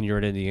when you were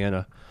in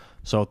Indiana.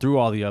 So through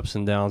all the ups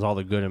and downs, all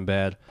the good and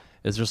bad,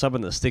 is there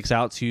something that sticks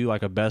out to you,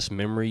 like a best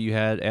memory you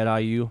had at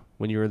IU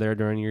when you were there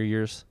during your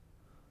years?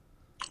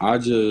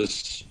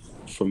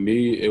 For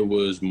me, it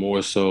was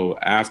more so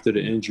after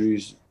the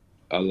injuries,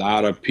 a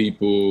lot of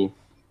people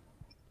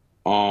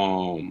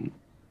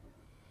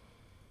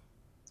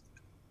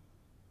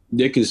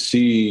they could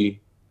see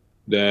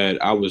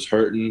that I was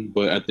hurting,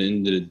 but at the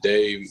end of the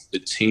day, the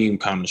team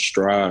kind of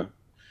strived.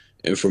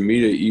 And for me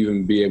to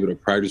even be able to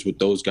practice with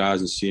those guys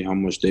and see how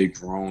much they've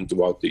grown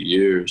throughout the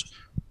years,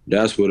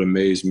 that's what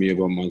amazed me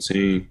about my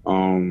team.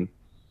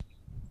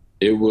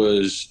 It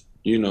was,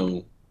 you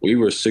know, we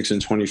were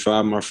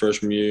 6-25 my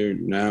freshman year.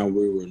 Now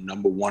we were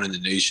number 1 in the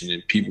nation,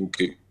 and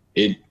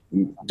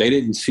they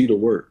didn't see the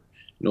work.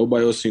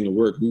 Nobody else seen the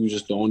work. We were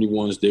just the only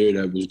ones there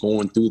that was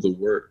going through the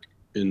work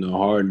and the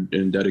hard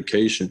and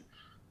dedication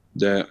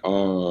that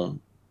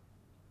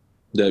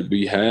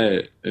we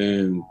had.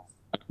 And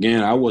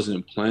again, I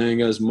wasn't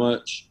playing as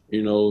much.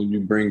 You know,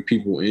 you bring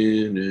people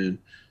in,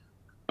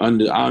 I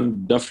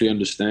definitely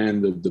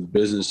understand the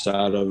business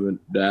side of it,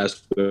 the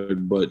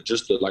aspect, but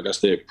just to, like I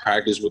said,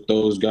 practice with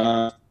those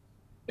guys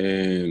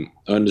and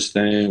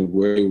understand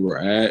where we're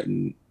at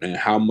and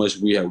how much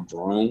we have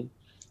grown.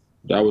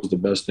 That was the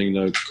best thing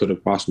that could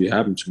have possibly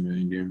happened to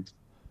me in game.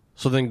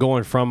 So then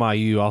going from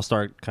IU, I'll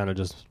start kind of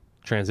just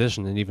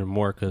transitioning even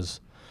more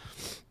because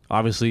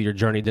obviously your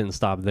journey didn't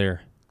stop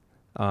there.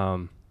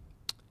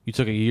 You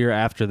took a year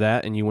after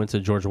that and you went to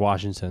George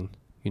Washington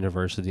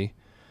University.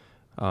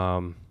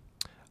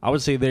 I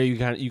would say there you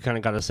kind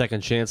of got a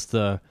second chance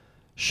to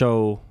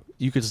show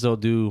you could still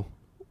do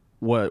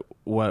what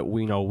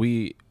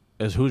we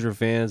as Hoosier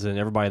fans and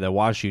everybody that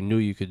watched you knew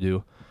you could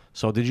do.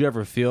 So did you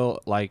ever feel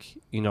like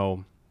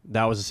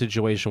that was a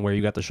situation where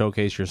you got to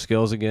showcase your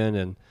skills again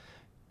and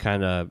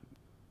kind of,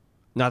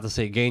 not to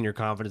say gain your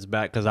confidence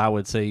back, because I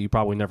would say you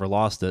probably never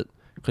lost it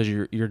because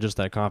you're just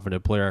that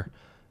confident player,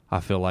 I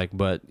feel like.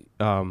 But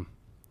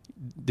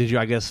did you,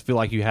 I guess, feel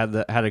like you had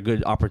a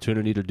good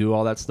opportunity to do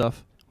all that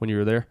stuff when you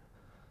were there?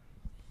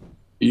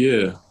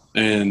 Yeah,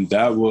 and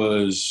that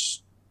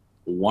was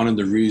one of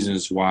the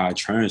reasons why I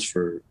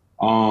transferred.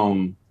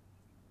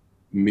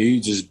 Me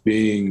just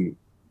being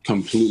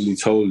completely,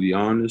 totally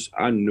honest,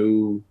 I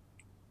knew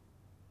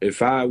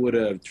if I would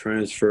have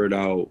transferred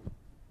out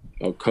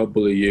a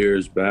couple of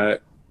years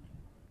back,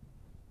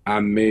 I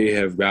may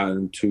have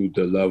gotten to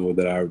the level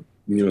that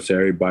say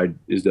everybody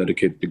is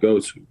dedicated to go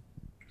to.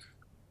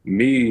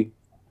 Me,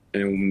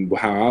 and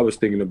how I was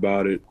thinking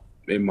about it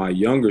in my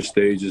younger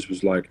stages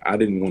was like, I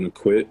didn't want to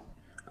quit.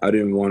 I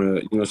didn't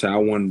want to, I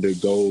wanted to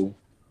go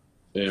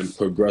and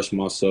progress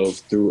myself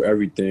through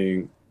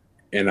everything,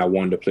 and I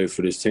wanted to play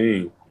for this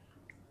team.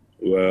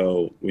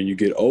 Well, when you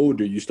get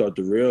older, you start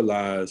to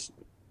realize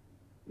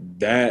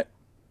that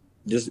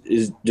just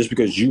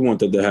because you want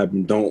that to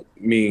happen don't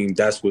mean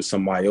that's what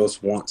somebody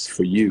else wants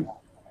for you.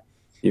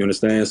 You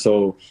understand?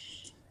 So,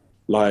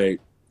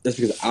 like, just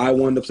because I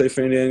wanted to play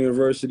for Indiana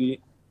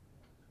University,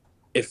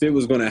 if it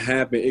was going to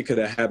happen, it could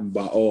have happened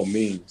by all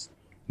means.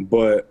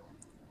 But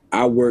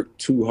I worked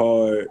too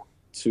hard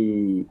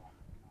to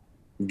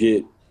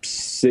get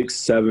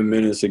 6-7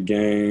 minutes a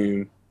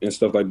game and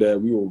stuff like that.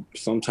 We were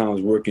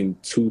sometimes working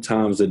 2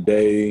 times a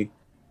day.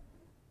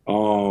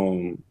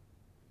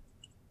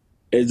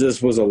 It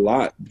just was a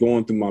lot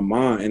going through my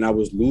mind, and I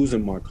was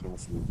losing my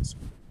confidence.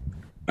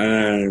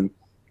 And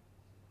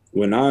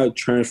when I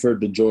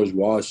transferred to George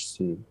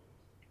Washington,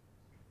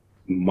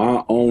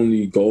 my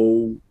only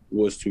goal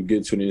was to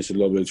get to the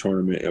NCAA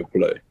tournament and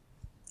play.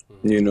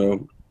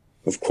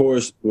 Of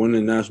course,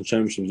 winning the national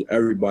championship is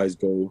everybody's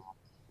goal.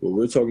 But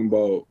we're talking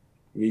about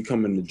me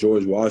coming to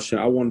George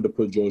Washington. I wanted to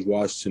put George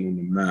Washington on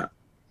the map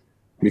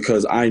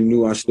because I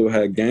knew I still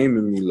had game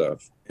in me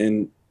left,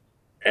 and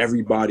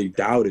everybody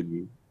doubted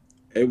me.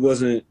 It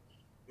wasn't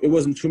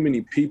too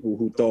many people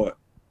who thought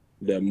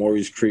that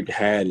Maurice Creek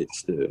had it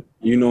still.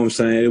 You know what I'm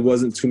saying? It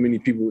wasn't too many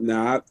people.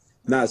 Now, I'm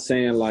not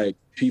saying like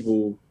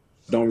people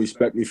don't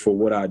respect me for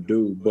what I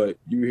do, but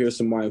you hear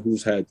somebody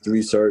who's had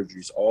 3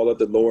 surgeries, all at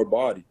the lower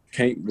body,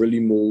 can't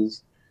really move,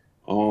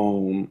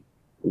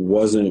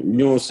 wasn't, you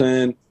know what I'm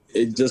saying?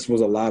 It just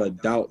was a lot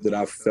of doubt that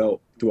I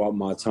felt throughout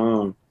my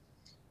time.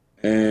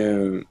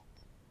 And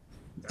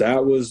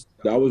that was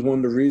one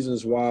of the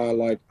reasons why,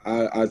 like,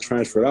 I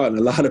transferred out. And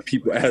a lot of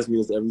people ask me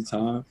this every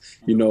time,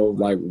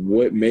 like,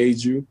 what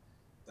made you?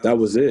 That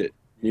was it.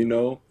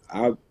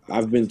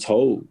 I've been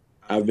told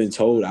I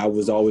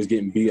was always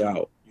getting beat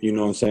out. You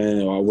know what I'm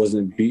saying? I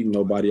wasn't beating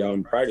nobody out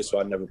in practice,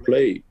 so I never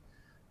played.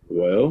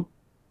 Well,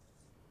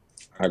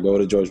 I go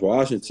to George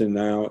Washington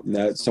now, and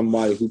that's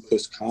somebody who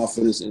puts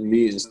confidence in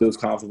me and instills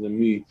confidence in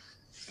me.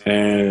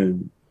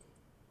 And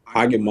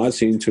I get my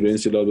team to the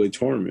NCAA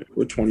tournament.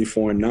 We're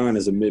 24-9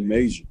 as a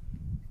mid-major.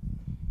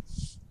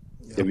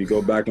 If we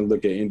go back and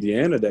look at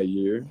Indiana that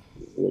year,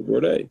 what were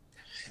they?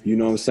 You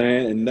know what I'm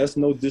saying? And that's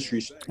no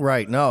disrespect.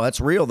 Right. No,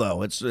 that's real,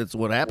 though. It's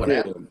what happened.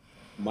 Yeah.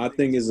 My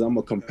thing is I'm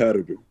a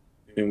competitor.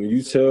 And when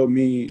you tell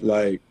me,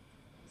 like,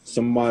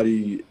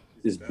 somebody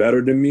is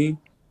better than me,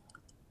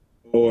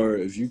 or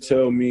if you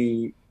tell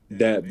me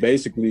that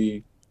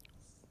basically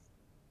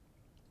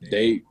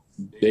they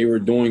were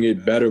doing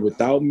it better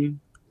without me,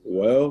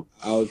 well,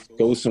 I'll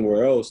go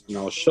somewhere else and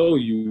I'll show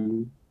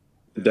you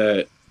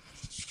that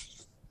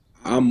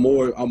I'm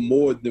more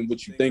than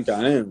what you think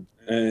I am.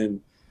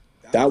 And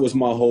that was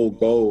my whole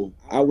goal.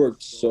 I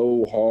worked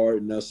so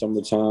hard in that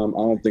summertime. I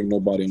don't think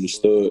nobody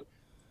understood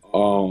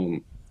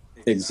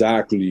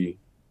exactly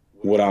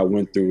what I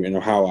went through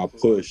and how I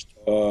pushed.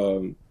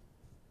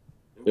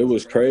 It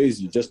was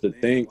crazy just to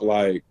think,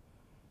 like,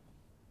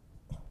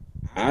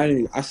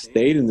 I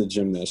stayed in the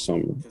gym that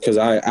summer because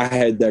I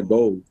had that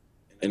goal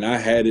and I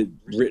had it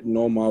written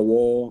on my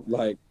wall,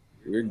 like,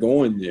 we're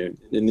going there.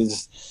 And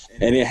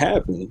it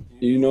happened,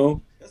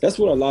 That's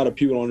what a lot of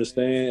people don't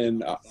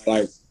understand. And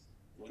like,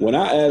 when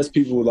I ask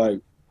people,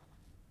 like,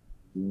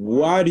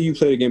 why do you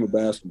play the game of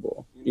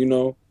basketball?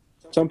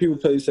 Some people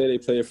say they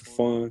play it for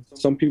fun.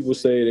 Some people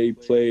say they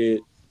play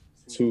it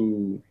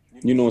to,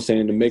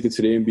 to make it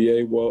to the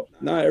NBA. Well,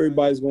 not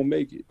everybody's going to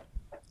make it.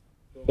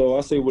 So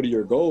I say, what are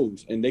your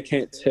goals? And they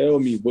can't tell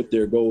me what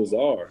their goals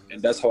are.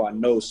 And that's how I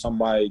know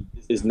somebody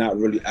is not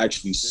really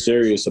actually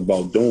serious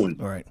about doing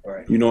it.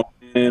 Right. You know what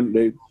I'm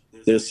saying?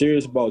 They're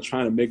serious about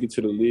trying to make it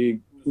to the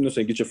league. You know,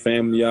 say get your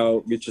family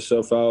out, get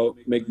yourself out,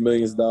 make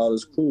millions of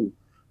dollars. Cool.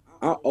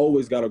 I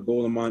always got a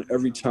goal in mind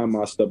every time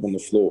I step on the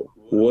floor.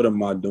 What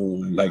am I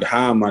doing? Like,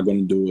 how am I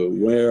going to do it?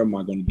 Where am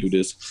I going to do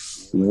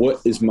this?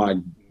 What is my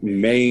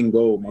main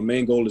goal? My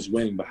main goal is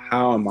winning, but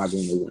how am I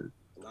going to win?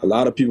 A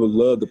lot of people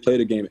love to play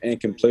the game and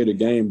can play the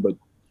game, but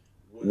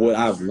what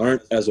I've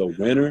learned as a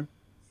winner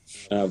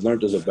and I've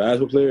learned as a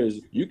basketball player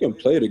is you can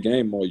play the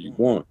game all you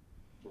want,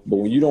 but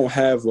when you don't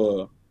have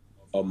a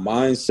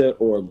mindset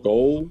or a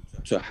goal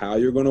to how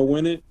you're going to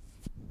win it,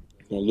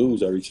 you're going to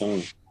lose every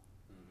time.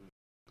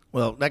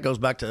 Well, that goes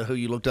back to who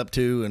you looked up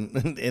to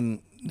and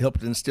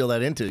helped instill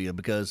that into you,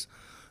 because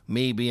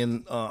me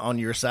being on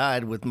your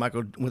side with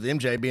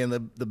MJ being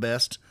the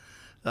best,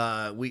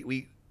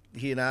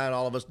 he and I and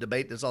all of us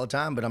debate this all the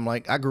time, but I'm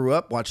like, I grew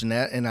up watching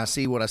that and I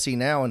see what I see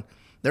now, and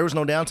there was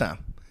no downtime.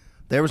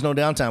 There was no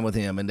downtime with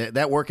him, and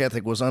that work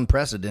ethic was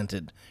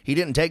unprecedented. He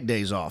didn't take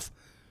days off.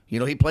 You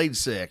know, he played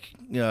sick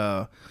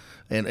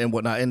and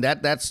whatnot, and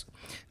that's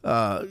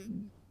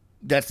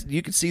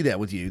you can see that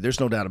with you. There's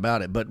no doubt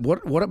about it. But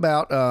what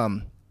about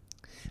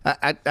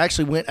I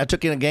actually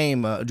took in a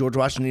game, George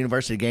Washington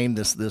University game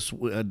this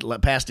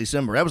past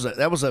December.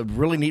 That was a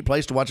really neat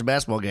place to watch a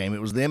basketball game.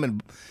 It was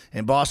them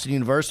and Boston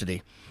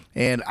University,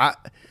 and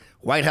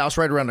White House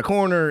right around the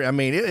corner. I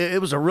mean,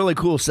 it was a really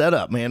cool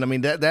setup, man. I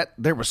mean, that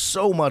there was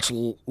so much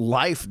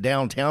life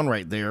downtown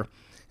right there,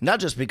 not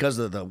just because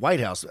of the White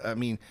House. I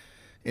mean,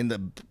 in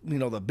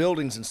the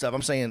buildings and stuff.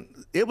 I'm saying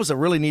it was a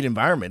really neat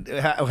environment.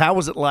 How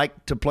was it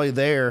like to play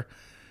there?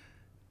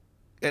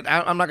 And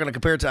I'm not going to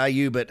compare it to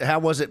IU, but how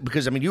was it?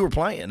 Because I mean, you were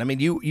playing. I mean,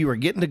 you were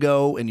getting to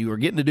go and you were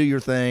getting to do your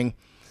thing.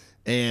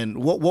 And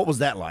what was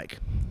that like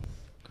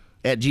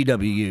at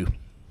GWU?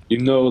 You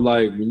know,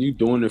 like when you're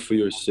doing it for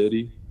your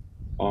city,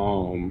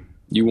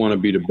 you want to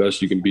be the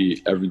best you can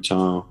be every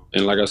time.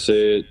 And like I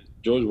said,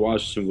 George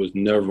Washington was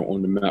never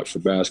on the map for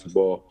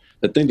basketball.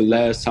 I think the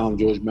last time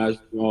George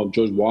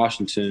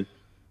Washington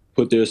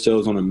put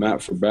themselves on the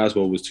map for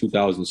basketball was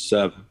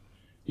 2007.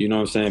 You know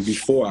what I'm saying?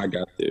 Before I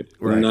got there.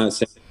 Right.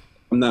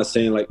 I'm not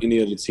saying like any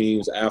of the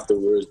teams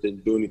afterwards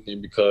didn't do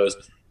anything, because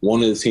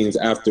one of the teams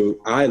after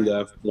I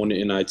left won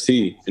the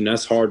NIT, and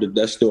that's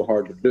still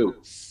hard to do.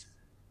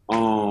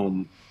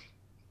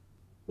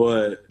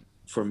 But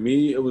for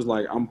me, it was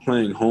like I'm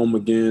playing home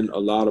again. A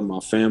lot of my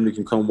family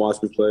can come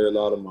watch me play. A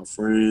lot of my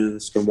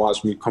friends can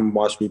come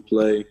watch me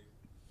play.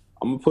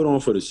 I'm going to put on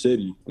for the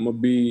city. I'm going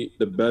to be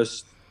the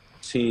best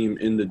team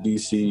in the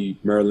D.C.,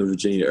 Maryland,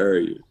 Virginia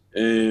area.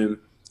 And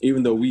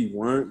even though we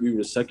were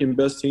the second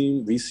best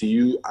team.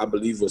 VCU, I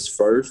believe, was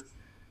first.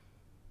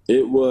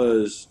 It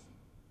was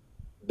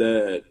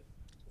that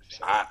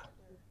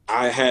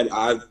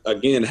I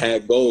again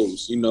had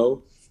goals, you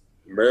know.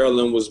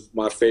 Maryland was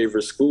my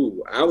favorite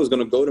school. I was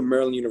going to go to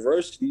Maryland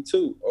University,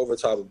 too, over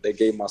top of they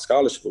gave my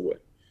scholarship away.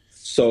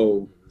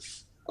 So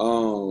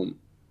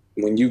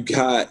when you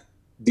got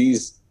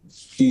these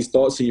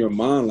thoughts in your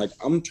mind, like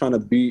I'm trying to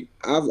beat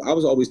 – I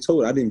was always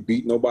told I didn't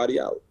beat nobody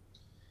out.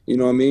 You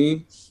know what I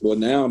mean? Well,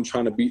 now I'm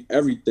trying to beat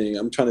everything.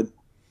 I'm trying to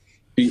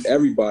beat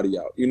everybody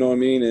out. You know what I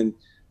mean? And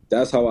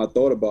that's how I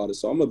thought about it.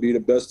 So I'm going to be the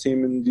best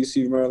team in the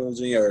D.C., Maryland,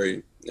 Virginia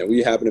area. And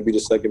we happen to be the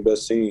second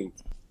best team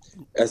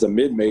as a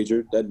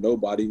mid-major that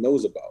nobody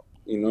knows about,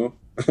 you know?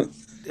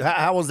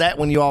 How was that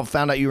when you all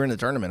found out you were in the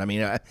tournament? I mean,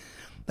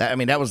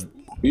 that was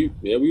 – we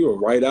were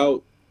right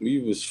out.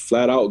 We was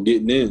flat out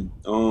getting in.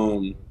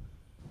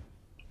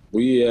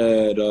 We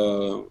had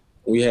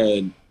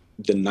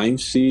the 9th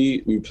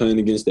seed. We were playing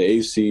against the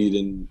 8th seed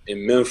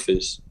in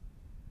Memphis.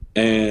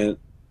 And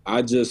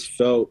I just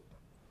felt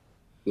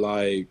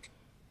like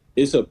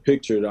it's a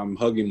picture that I'm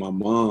hugging my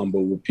mom, but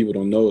what people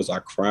don't know is I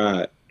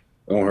cried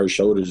on her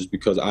shoulders just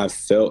because I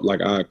felt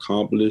like I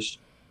accomplished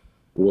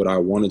what I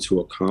wanted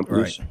to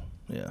accomplish. Right.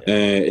 Yeah.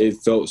 And it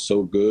felt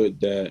so good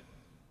that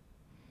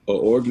an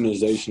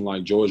organization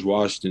like George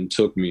Washington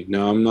took me.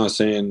 Now, I'm not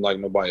saying like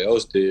nobody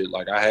else did.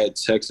 Like I had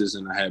Texas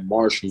and I had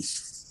Marshall,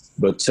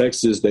 but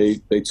Texas, they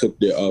took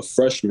their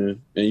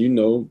freshmen, and you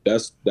know,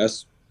 that's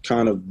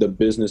kind of the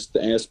business,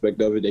 the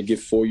aspect of it. They get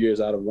 4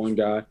 years out of one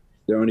guy.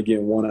 They're only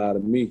getting one out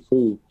of me.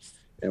 Cool.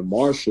 And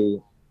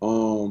Marshall,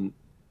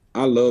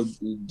 I love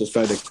the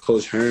fact that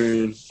Coach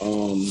Hearn,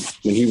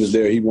 when he was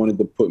there, he wanted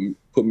to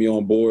put me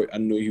on board. I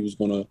knew he was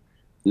going to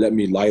let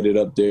me light it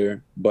up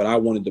there, but I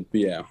wanted to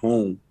be at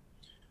home.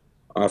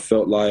 I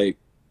felt like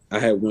I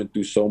had went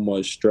through so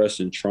much stress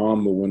and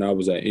trauma when I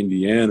was at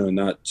Indiana,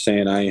 not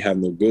saying I ain't have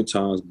no good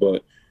times,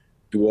 but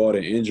through all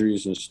the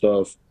injuries and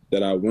stuff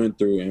that I went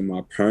through, and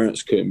my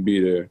parents couldn't be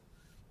there,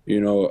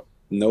 you know,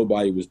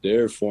 nobody was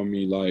there for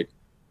me. Like,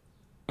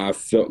 I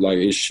felt like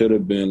it should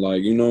have been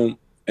like, you know,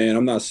 and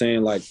I'm not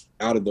saying like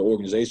out of the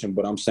organization,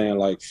 but I'm saying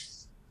like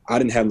I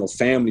didn't have no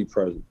family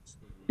presence.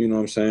 You know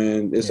what I'm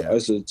saying?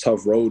 It's a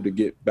tough road to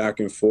get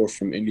back and forth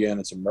from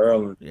Indiana to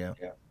Maryland. Yeah.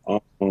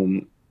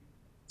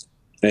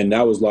 And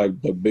that was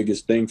like the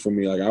biggest thing for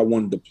me. Like I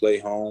wanted to play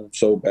home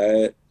so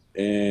bad,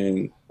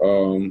 and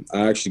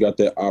I actually got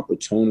that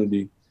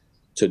opportunity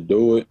to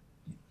do it,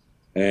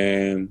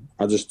 and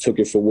I just took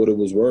it for what it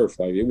was worth.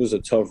 Like it was a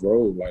tough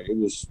road. Like it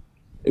was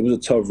a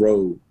tough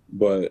road,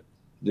 but at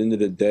the end of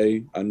the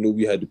day, I knew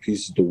we had the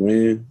pieces to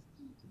win,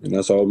 and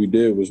that's all we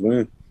did was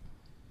win.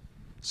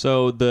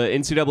 So the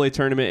NCAA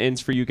tournament ends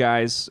for you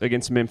guys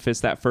against Memphis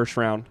that first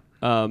round.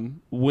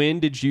 When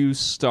did you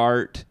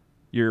start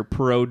your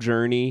pro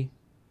journey?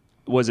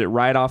 Was it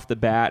right off the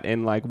bat?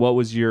 And like, what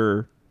was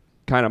your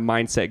kind of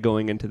mindset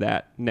going into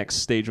that next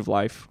stage of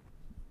life?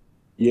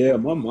 Yeah,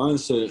 my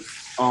mindset,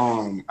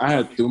 I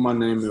had threw my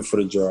name in for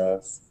the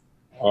draft,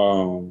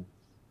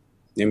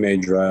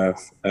 NBA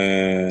draft,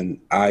 and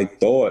I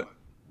thought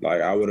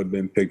like I would have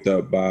been picked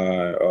up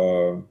by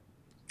the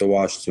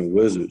Washington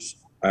Wizards.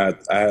 That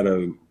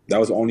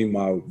was only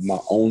my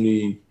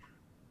only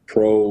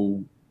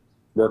pro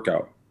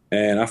workout,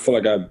 and I feel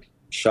like I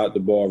shot the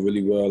ball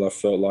really well. I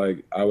felt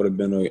like I would have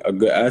been a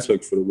good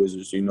aspect for the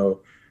Wizards. You know,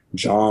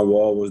 John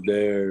Wall was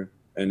there,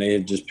 and they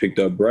had just picked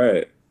up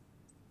Brad.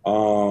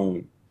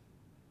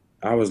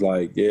 I was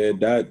like, yeah,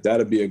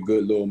 that'd be a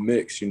good little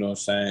mix. You know what I'm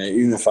saying?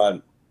 Even if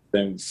I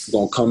then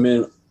gonna come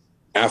in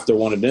after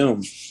one of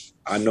them,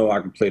 I know I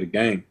can play the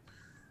game.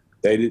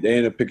 They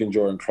ended up picking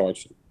Jordan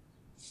Clarkson.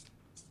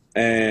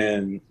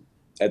 And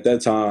at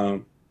that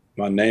time,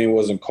 my name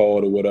wasn't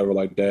called or whatever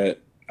like that.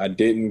 I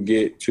didn't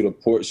get to the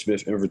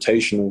Portsmouth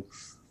Invitational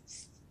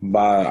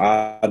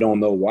by I don't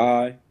know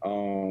why,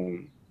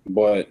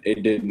 but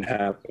it didn't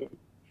happen.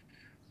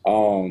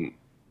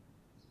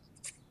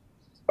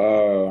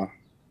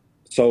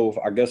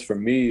 So I guess for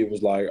me, it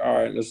was like, all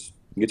right, let's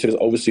get to this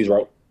overseas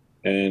route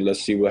and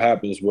let's see what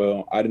happens.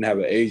 Well, I didn't have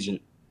an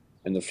agent,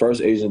 and the first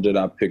agent that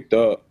I picked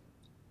up,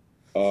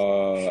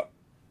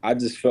 I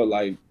just felt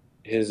like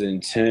his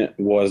intent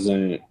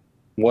wasn't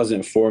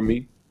for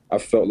me. I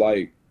felt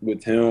like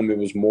with him, it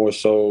was more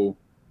so,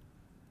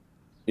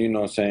 you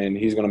know what I'm saying,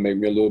 he's going to make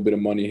me a little bit of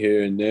money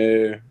here and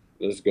there.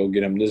 Let's go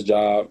get him this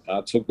job.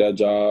 I took that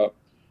job.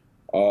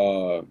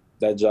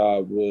 That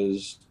job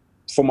was,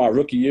 for my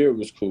rookie year, it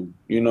was cool.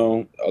 You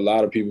know, a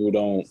lot of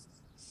people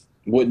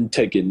wouldn't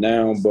take it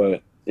now,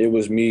 but it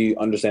was me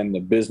understanding the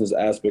business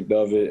aspect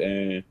of it,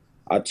 and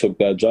I took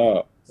that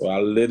job. Well, I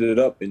lit it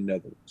up in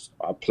Netherlands.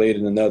 I played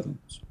in the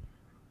Netherlands.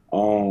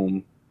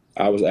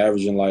 I was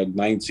averaging like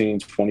 19,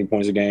 20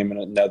 points a game in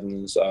the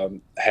Netherlands. I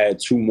had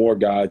two more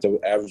guys that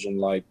were averaging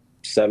like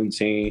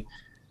 17,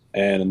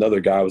 and another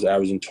guy was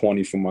averaging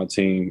 20 for my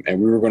team. And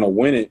we were going to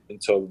win it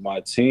until my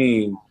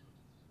team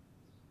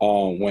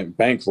went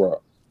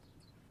bankrupt.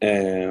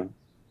 And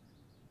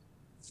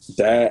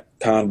that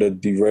kind of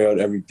derailed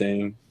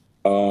everything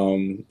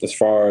as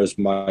far as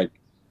my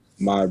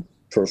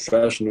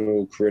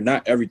professional career.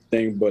 Not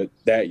everything, but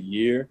that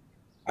year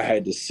I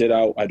had to sit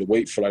out. I had to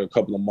wait for like a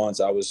couple of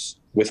months. I was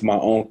with my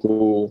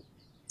uncle.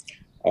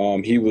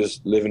 He was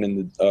living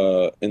in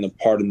the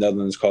part of the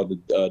Netherlands called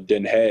the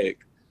Den Haag,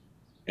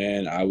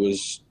 and I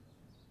was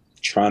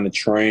trying to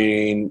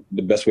train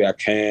the best way I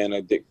can.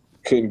 I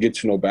couldn't get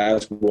to no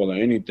basketball or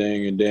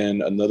anything, and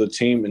then another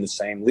team in the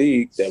same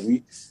league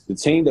the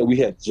team that we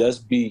had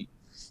just beat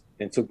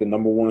and took the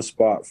number one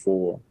spot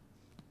for,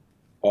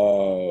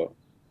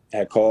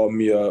 had called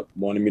me up,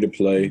 wanted me to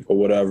play or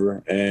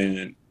whatever,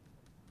 and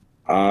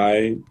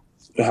I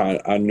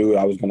knew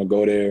I was going to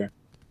go there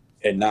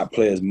and not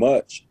play as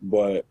much,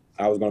 but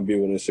I was going to be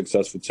with a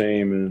successful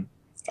team, and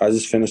I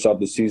just finished out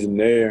the season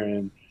there.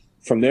 And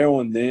from there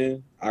on,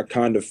 then I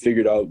kind of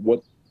figured out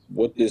what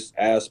this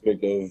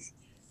aspect of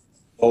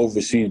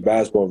overseas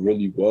basketball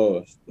really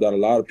was that a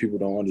lot of people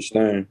don't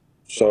understand.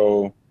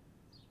 So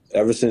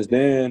ever since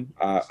then,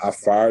 I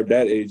fired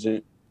that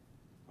agent.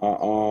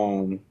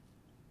 I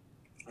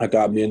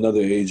got me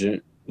another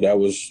agent that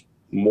was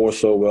more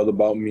so well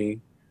about me,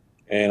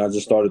 and I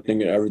just started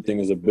thinking everything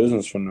is a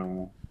business from now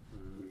on.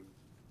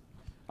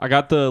 I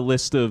got the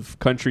list of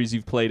countries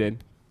you've played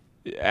in.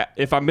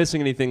 If I'm missing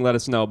anything, let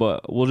us know,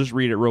 but we'll just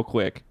read it real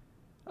quick.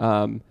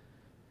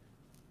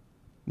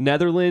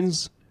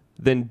 Netherlands,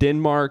 then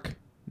Denmark,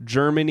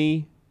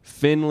 Germany,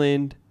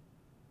 Finland,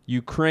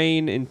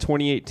 Ukraine in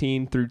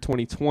 2018 through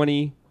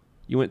 2020.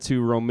 You went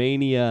to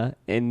Romania,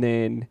 and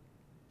then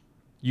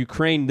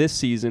Ukraine this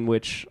season,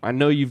 which I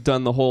know you've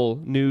done the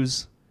whole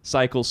news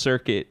cycle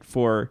circuit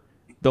for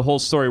the whole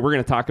story we're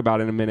going to talk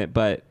about in a minute,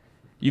 but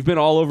you've been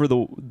all over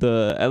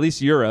the at least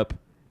Europe,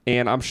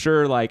 and I'm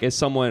sure like as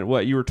someone,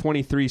 you were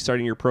 23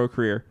 starting your pro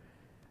career,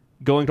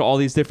 going to all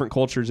these different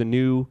cultures, a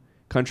new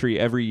country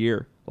every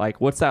year.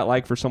 Like, what's that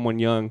like for someone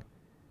young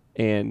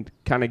and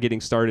kind of getting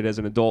started as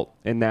an adult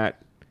in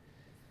that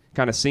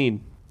kind of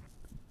scene?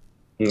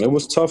 It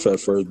was tough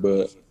at first,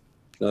 but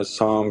as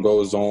time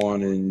goes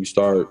on and you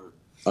start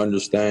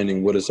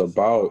understanding what it's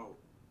about,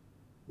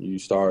 you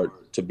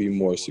start to be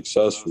more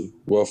successful.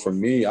 Well, for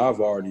me, I've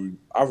already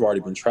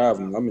been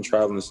traveling. I've been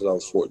traveling since I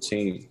was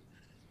 14.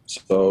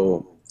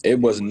 So it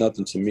wasn't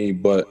nothing to me,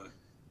 but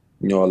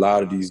you know, a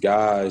lot of these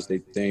guys, they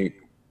think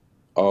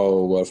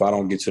oh, well, if I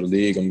don't get to the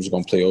league, I'm just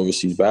going to play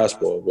overseas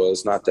basketball. Well,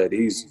 it's not that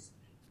easy,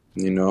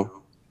 you know.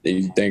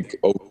 You think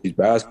overseas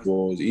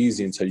basketball is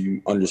easy until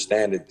you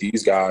understand that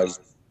these guys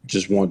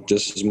just want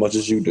just as much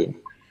as you do.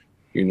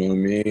 You know what I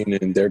mean?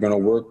 And they're going to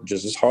work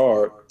just as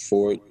hard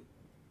for it,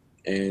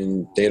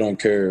 and they don't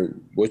care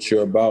what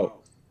you're about.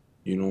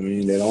 You know what I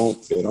mean? They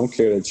don't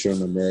care that you're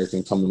an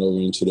American coming over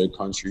into their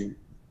country.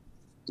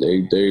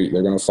 They're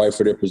going to fight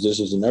for their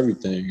positions and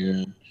everything.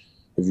 And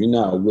if you're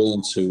not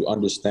willing to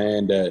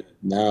understand that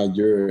now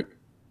you're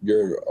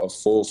a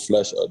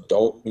full-fledged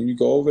adult when you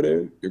go over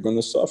there, you're going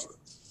to suffer.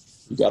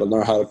 You got to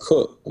learn how to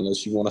cook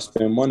unless you want to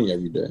spend money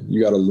every day.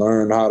 You got to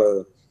learn how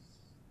to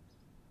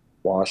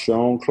wash your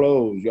own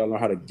clothes. You got to learn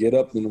how to get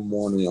up in the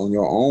morning on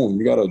your own.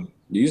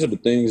 These are the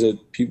things that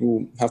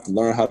people have to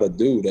learn how to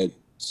do that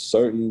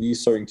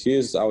these certain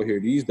kids out here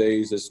these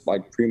days, it's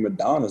like prima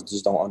donnas,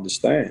 just don't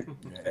understand.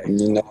 And,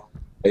 you know,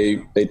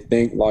 they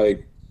think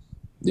like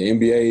the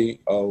NBA,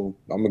 oh,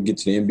 I'm going to get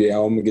to the NBA,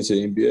 I'm going to get to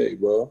the NBA.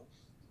 Well,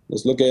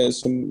 let's look at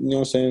some, you know what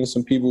I'm saying,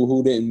 some people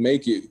who didn't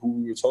make it, who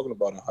we were talking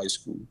about in high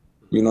school.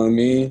 You know what I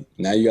mean?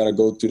 Now you got to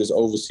go through this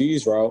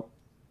overseas route.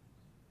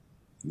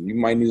 You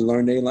might need to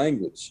learn their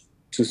language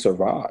to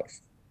survive.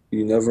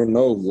 You never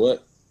know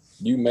what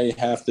you may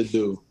have to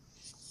do.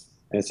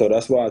 And so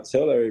that's why I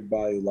tell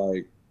everybody,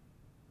 like,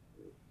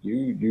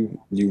 you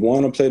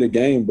want to play the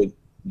game, but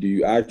do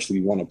you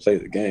actually want to play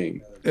the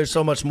game? There's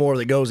so much more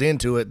that goes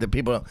into it that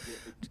people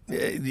 –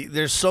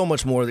 there's so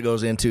much more that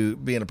goes into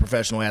being a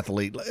professional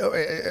athlete,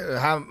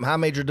 high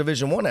major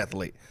Division I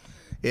athlete.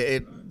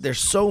 There's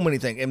so many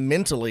things, and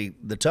mentally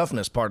the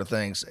toughness part of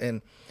things.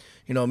 And,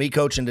 you know, me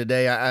coaching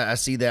today, I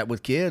see that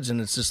with kids, and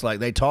it's just like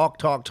they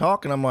talk,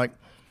 and I'm like,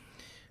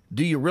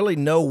 do you really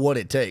know what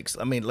it takes?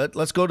 I mean,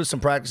 let's go to some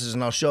practices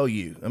and I'll show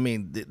you. I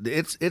mean,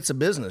 it's a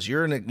business.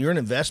 You're an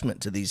investment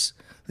to these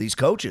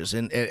coaches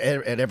at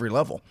every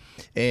level,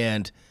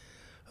 and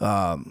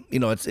you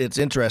know, it's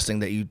interesting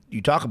that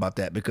you talk about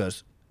that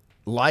because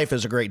life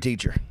is a great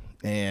teacher,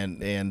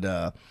 and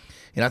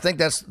I think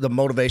that's the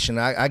motivation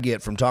I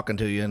get from talking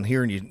to you and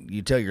hearing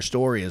you tell your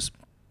story is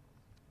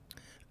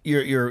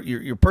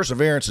your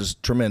perseverance is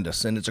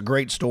tremendous, and it's a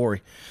great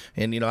story,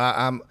 and you know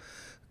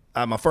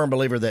I'm a firm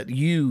believer that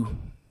you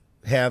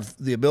have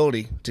the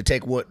ability to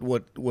take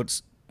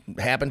what's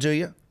happened to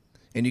you,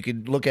 and you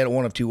could look at it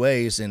one of two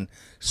ways. And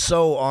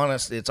so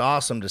honest, it's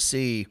awesome to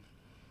see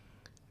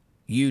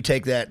you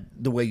take that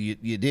the way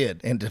you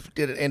did, and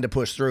to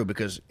push through,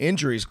 because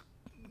injuries,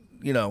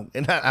 you know,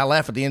 and I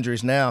laugh at the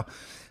injuries now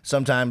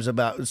sometimes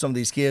about some of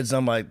these kids.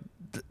 I'm like,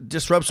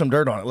 just rub some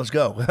dirt on it. Let's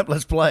go.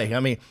 Let's play. I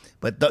mean,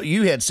 but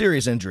you had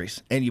serious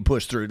injuries and you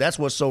pushed through. That's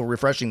what's so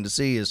refreshing to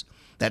see is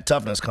that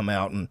toughness come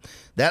out, and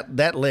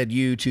that led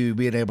you to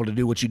being able to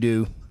do what you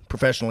do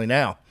professionally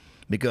now.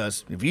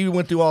 Because if you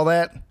went through all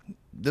that,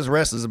 this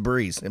rest is a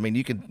breeze. I mean,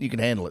 you can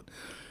handle it,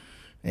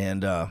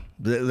 and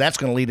that's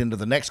going to lead into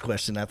the next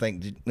question. I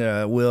think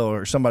Will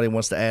or somebody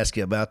wants to ask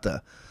you about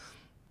the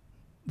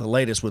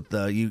latest with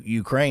the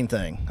Ukraine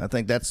thing. I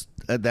think that's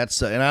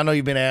and I know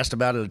you've been asked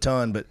about it a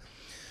ton, but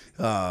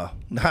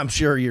I'm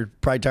sure you're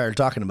probably tired of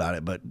talking about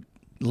it. But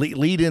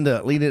lead into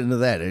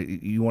that.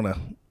 You want to.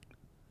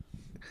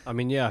 I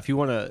mean, yeah, if you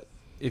want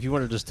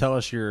to just tell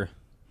us your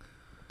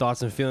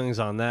thoughts and feelings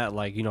on that,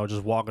 like, you know,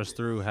 just walk us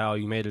through how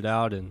you made it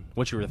out and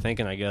what you were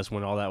thinking, I guess,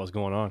 when all that was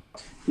going on.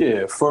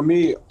 Yeah, for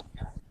me,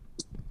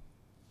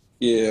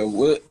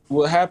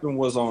 what happened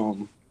was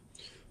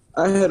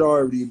I had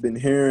already been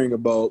hearing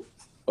about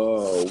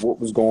what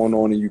was going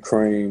on in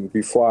Ukraine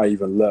before I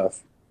even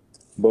left.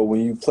 But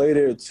when you play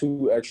there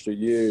 2 extra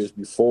years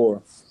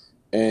before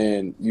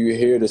and you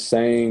hear the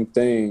same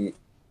thing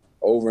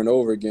over and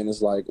over again,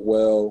 it's like,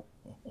 well,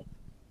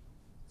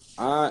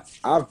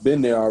 I've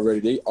been there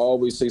already. They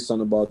always say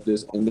something about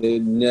this, and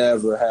it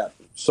never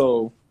happened.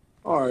 So,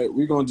 all right,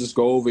 we're going to just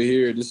go over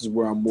here. This is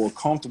where I'm more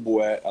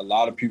comfortable at. A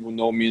lot of people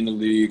know me in the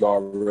league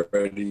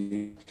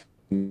already.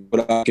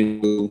 What I can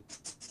do,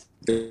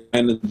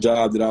 and the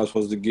job that I was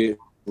supposed to get.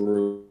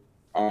 All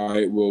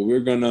right, well, we're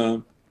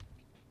gonna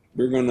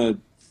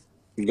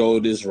go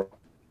this route.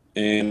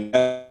 And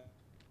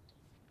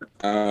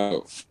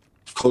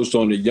coached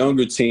on the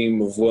younger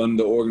team of one of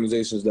the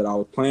organizations that I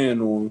was playing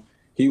on.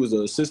 He was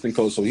an assistant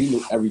coach, so he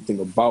knew everything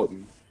about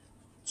me.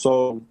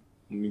 So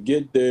when we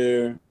get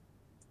there,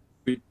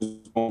 we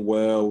was going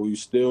well. We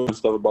still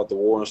stuff about the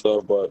war and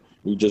stuff, but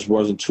we just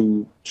wasn't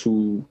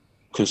too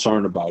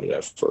concerned about it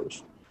at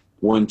first.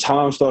 When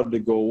time started to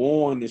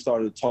go on, they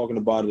started talking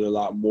about it a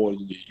lot more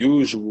than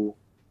usual.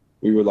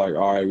 We were like,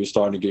 all right, we're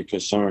starting to get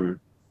concerned.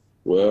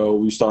 Well,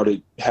 we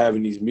started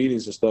having these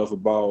meetings and stuff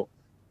about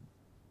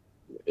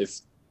if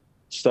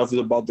stuff is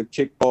about to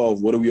kick off,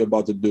 what are we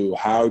about to do?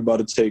 How are we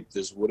about to take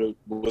this?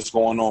 What's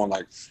going on?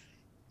 Like,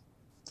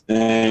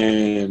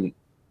 and,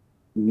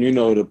 you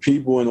know, the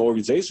people in the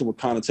organization were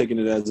kind of taking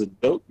it as a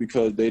joke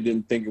because they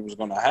didn't think it was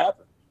going to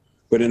happen.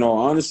 But in all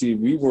honesty,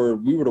 we were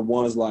the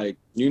ones, like,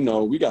 you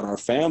know, we got our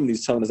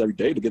families telling us every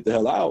day to get the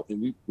hell out,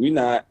 and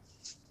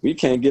we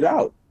can't get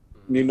out,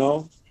 you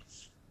know?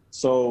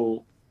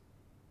 So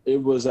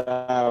it was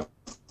after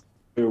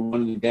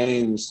one of the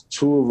games,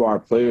 two of our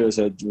players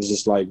was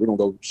just like, we're going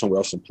to go somewhere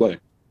else and play.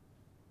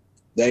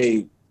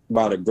 They,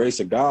 by the grace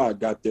of God,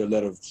 got their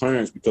letter of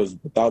clearance, because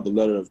without the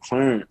letter of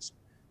clearance,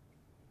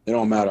 it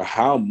don't matter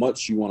how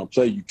much you want to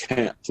play, you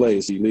can't play.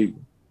 It's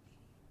illegal.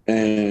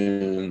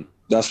 And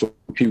that's what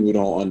people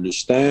don't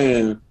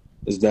understand,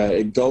 is that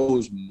it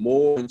goes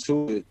more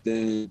into it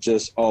than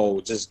just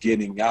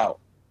getting out.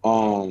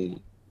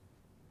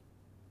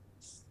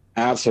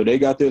 After they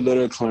got their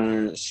letter of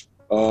clearance,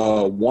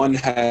 one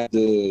had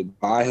to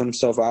buy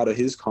himself out of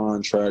his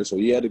contract, so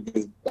he had to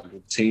give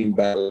the team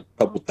back a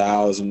couple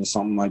thousand or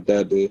something like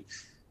that to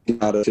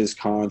get out of his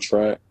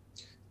contract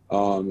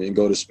and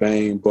go to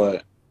Spain.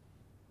 But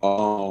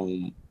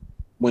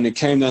when it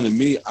came down to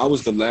me, I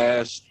was the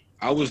last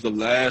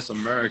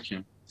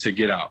American to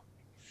get out.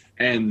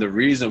 And the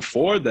reason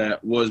for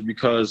that was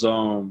because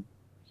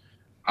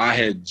I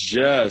had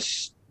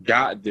just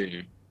got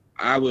there.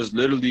 I was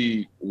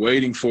literally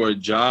waiting for a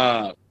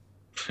job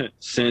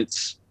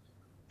since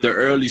the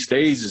early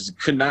stages.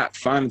 Could not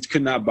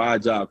buy a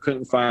job,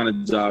 couldn't find a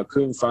job.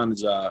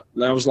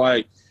 And I was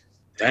like,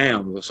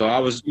 damn. So I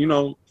was,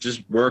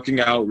 just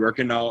working out.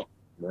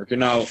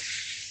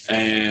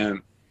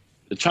 And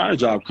the China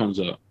job comes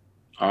up.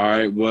 All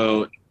right,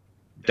 well,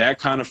 that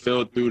kind of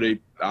fell through. They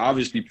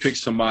obviously picked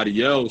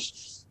somebody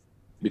else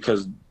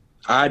because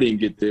I didn't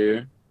get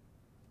there.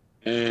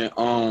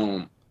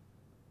 And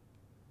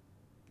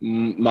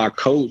my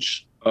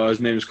coach, his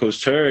name is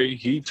Coach Terry,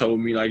 he told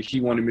me, like, he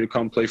wanted me to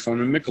come play for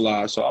him in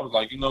Mykolaiv. So I was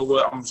like, you know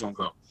what, I'm just going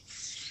to go.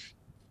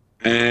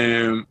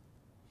 And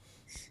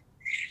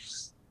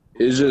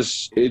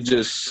it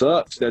just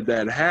sucks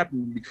that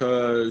happened,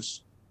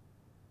 because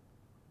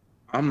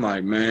I'm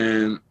like,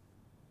 man,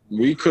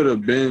 we could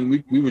have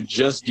been, we were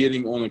just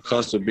getting on the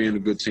cusp of being a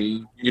good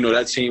team.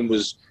 That team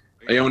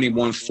they only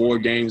won 4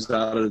 games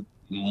out of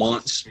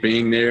months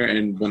being there.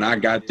 And when I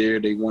got there,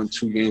 they won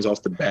 2 games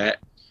off the bat.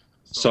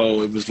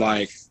 So it was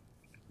like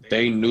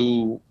they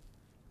knew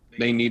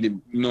they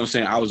needed,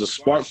 I was a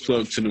spark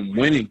plug to them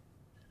winning.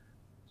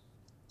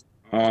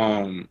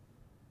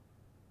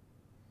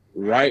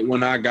 Right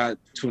when I got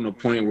to the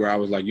point where I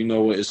was like, you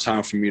know what, it's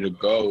time for me to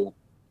go.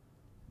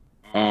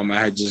 I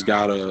had just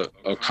got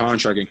a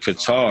contract in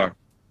Qatar.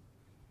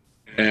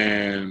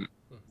 And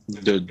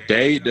the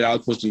day that I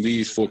was supposed to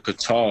leave for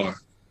Qatar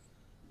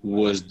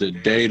was the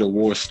day the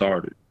war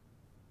started.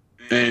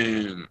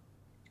 And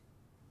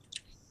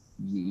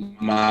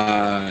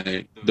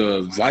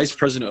the vice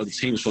president of the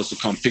team was supposed to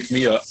come pick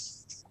me up.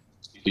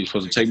 He was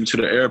supposed to take me to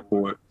the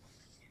airport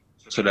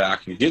so that I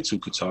can get to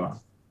Qatar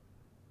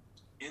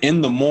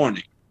in the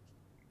morning.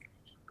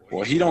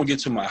 Well, he don't get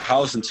to my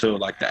house until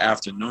like the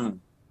afternoon.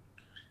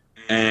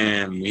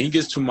 And when he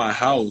gets to my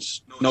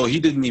house, no, he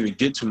didn't even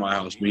get to my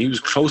house. When he was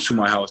close to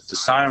my house, the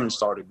sirens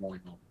started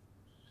going on.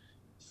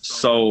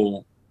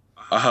 So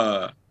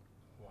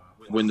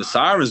when the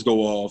sirens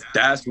go off,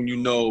 that's when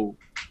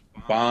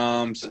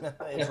bombs are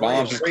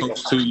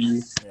close to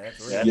you.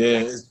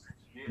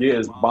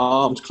 It's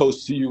bombs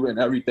close to you and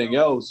everything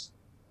else.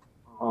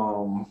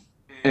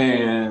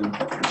 And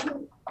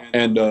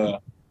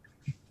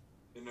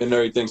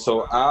everything.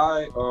 So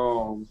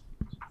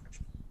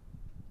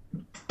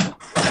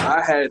I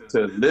had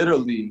to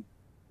literally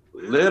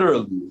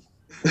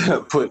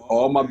put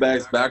all my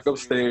bags back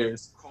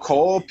upstairs,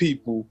 call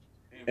people,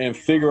 and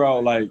figure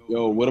out, like,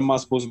 yo, what am I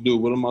supposed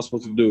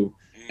to do?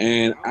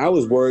 And I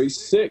was worried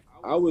sick.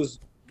 I was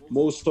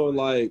most so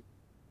like,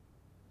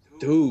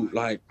 dude,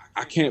 like,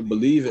 I can't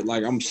believe it.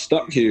 Like, I'm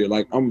stuck here.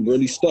 Like, I'm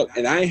really stuck.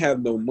 And I ain't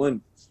have no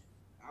money.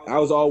 I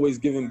was always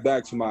giving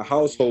back to my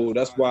household.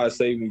 That's why I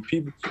say when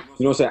people,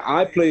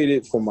 I played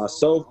it for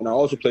myself, and I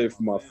also played it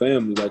for my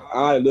family. Like,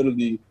 I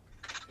literally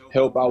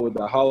help out with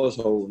the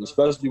household, and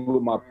especially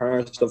with my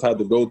parents, stuff I had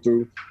to go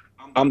through.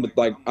 I'm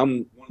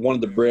one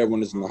of the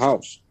breadwinners in the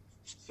house.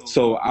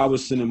 So I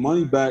was sending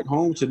money back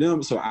home to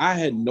them. So I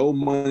had no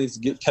money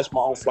to catch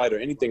my own flight or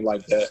anything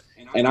like that.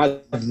 And I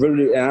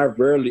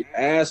rarely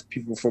ask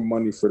people for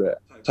money for that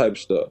type of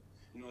stuff.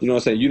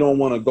 You don't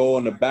want to go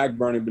on the back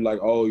burner and be like,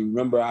 oh, you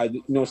remember, I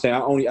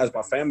only asked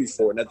my family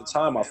for it. And at the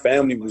time, my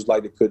family was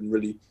like,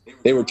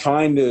 they were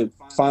trying to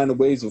find the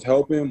ways of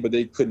helping, but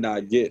they could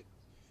not get.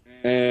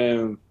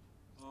 And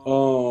I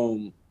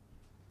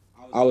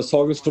was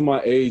talking to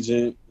my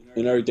agent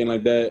and everything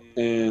like that,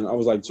 and I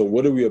was like, so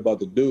what are we about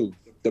to do?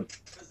 The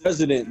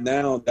president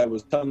now that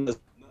was telling us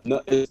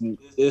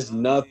it's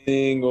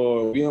nothing,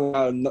 or we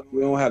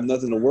don't have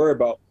nothing to worry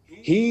about,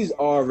 he's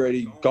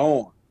already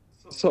gone.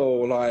 So,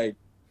 like,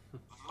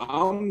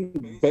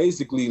 I'm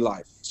basically,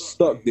 like,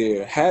 stuck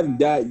there. Haven't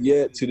that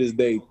yet to this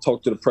day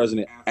talked to the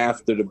president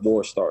after the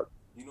war started.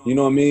 You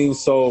know what I mean?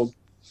 So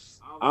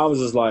I was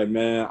just like,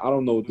 man, I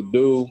don't know what to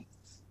do.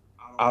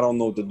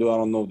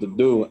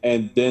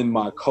 And then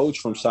my coach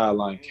from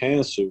Sideline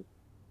Cancer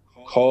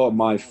called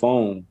my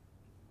phone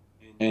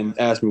and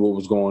asked me what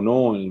was going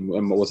on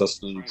and was I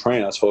still in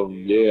Ukraine. I told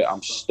him, yeah,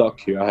 I'm stuck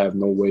here. I have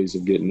no ways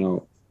of getting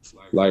out.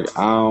 Like,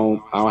 I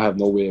don't have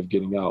no way of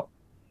getting out.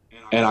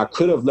 And I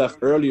could have left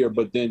earlier,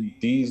 but then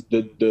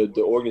the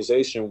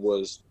organization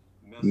was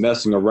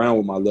messing around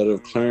with my letter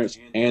of clearance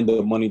and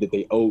the money that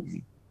they owed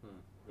me.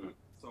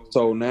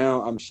 So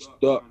now I'm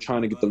stuck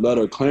trying to get the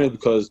letter of clearance,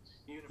 because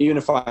even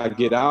if I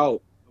get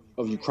out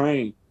of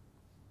Ukraine,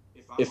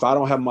 if I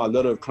don't have my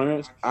letter of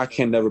clearance, I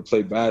can never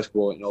play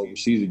basketball in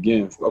overseas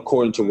again,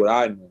 according to what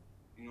I know.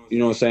 You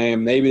know what I'm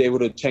saying? Maybe they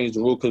would have changed the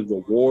rule because of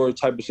a war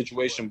type of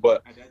situation,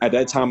 but at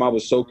that time I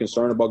was so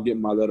concerned about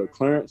getting my letter of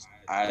clearance,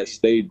 I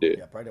stayed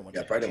there.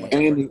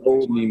 And they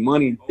owed me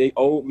money. They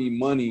owed me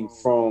money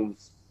from,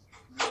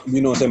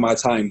 you know what I'm saying, my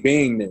time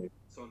being there.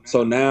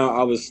 So now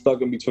I was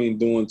stuck in between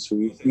doing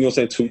two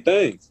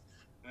things.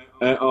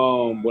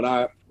 And when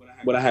I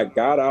had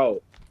got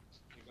out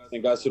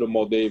and got to the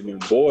Moldavian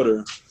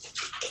border,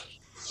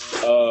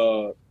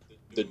 the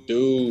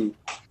dude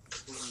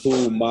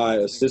who my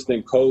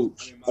assistant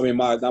coach,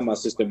 not my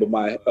assistant, but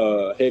my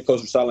head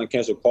coach of Silent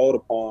Cancer called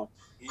upon,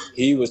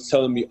 he was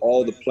telling me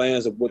all the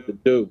plans of what to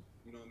do.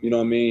 You know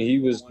what I mean? He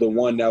was the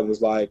one that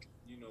was like,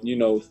 you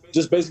know,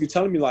 just basically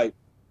telling me like,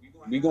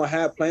 we're going to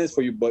have plans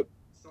for you, but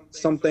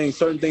certain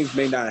things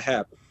may not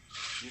happen.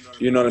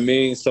 You know what I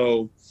mean?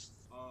 So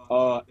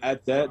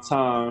at that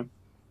time,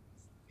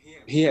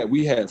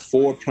 we had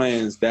 4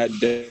 plans that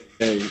day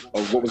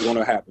of what was going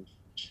to happen.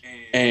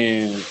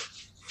 And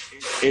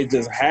it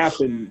just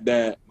happened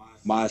that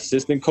my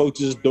assistant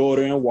coach's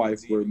daughter and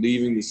wife were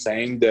leaving the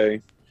same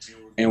day,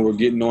 and we're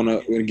getting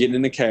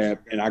in the cab,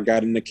 and I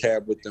got in the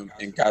cab with them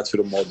and got to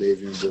the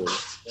Moldavian border.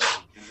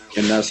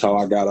 And that's how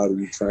I got out of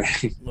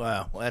Ukraine.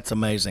 Wow, that's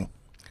amazing.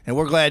 And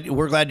we're glad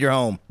you're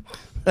home.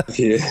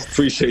 Yeah,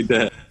 appreciate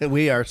that.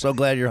 We are so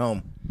glad you're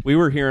home. We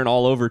were hearing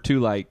all over too,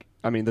 like,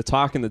 I mean, the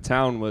talk in the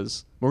town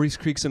was Maurice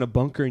Creek's in a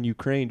bunker in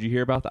Ukraine. Did you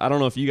hear about that? I don't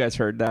know if you guys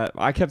heard that.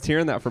 I kept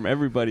hearing that from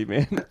everybody,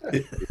 man.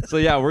 So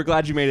yeah, we're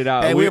glad you made it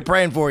out. Hey, we were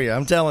praying for you.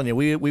 I'm telling you,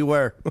 we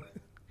were.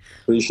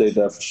 Appreciate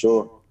that for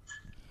sure.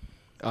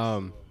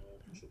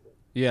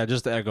 Yeah,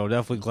 just to echo,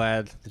 definitely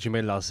glad that you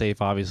made it out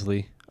safe,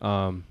 obviously.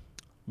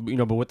 You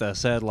know, but with that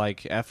said,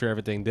 like, after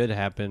everything did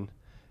happen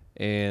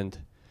and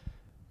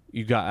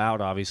you got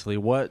out, obviously,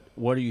 what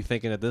are you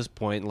thinking at this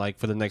point, like,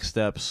 for the next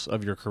steps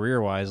of your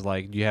career-wise?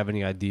 Like, do you have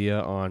any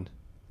idea on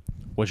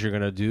what you're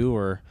going to do,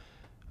 or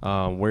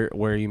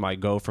where you might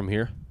go from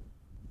here?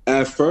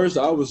 At first,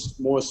 I was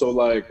more so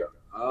like,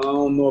 I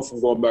don't know if I'm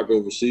going back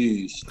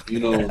overseas. You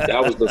know,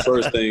 that was the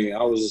first thing.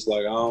 I was just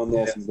like, I don't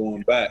know if I'm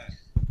going back.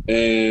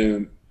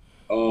 And,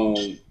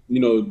 you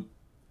know,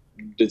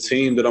 the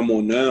team that I'm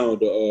on now,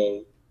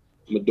 the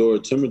Medora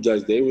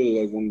Timberjacks, they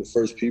were like one of the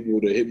first people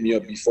to hit me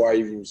up before I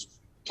even was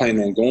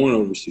planning on going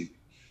overseas.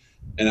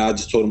 And I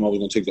just told them I was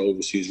going to take the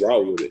overseas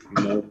route with it.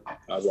 You know,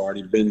 I've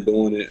already been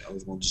doing it. I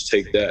was going to just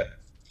take that.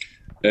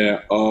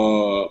 And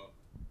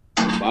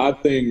my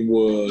thing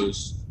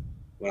was,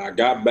 when I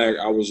got back,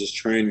 I was just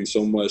training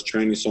so much,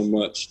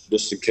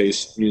 just in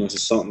case, you know,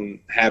 something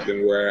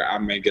happened where I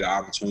may get an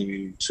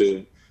opportunity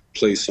to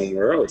play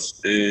somewhere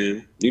else.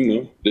 And, you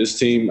know, this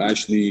team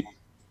actually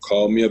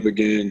called me up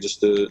again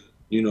just to,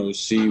 you know,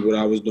 see what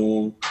I was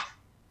doing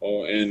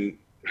and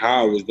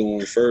how I was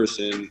doing first.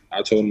 And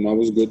I told them I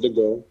was good to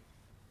go.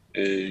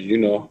 And, you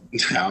know,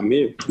 I'm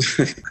here.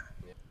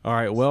 All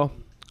right, well,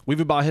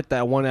 we've about hit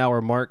that 1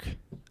 hour mark.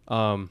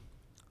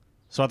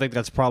 So I think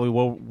that's probably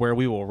where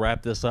we will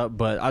wrap this up.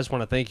 But I just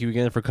want to thank you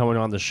again for coming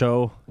on the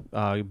show.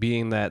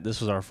 Being that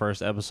this was our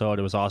first episode,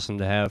 it was awesome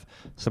to have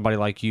somebody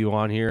like you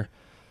on here.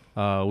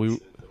 We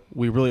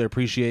really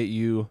appreciate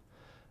you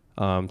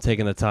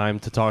taking the time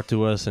to talk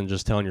to us and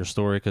just telling your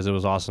story, because it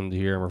was awesome to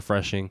hear and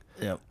refreshing.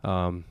 Yep.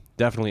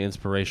 Definitely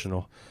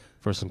inspirational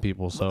for some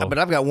people. So, but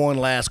I've got one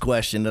last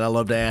question that I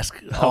love to ask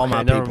all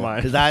my never people,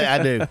 mind. because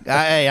I do.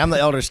 Hey, I'm the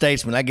elder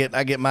statesman. I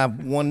get my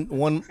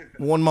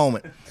one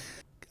moment.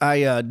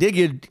 I did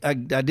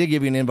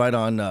give you an invite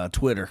on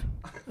Twitter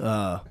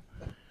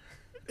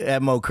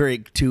at Mo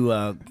Creek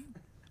to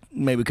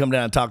maybe come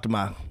down and talk to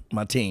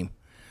my team.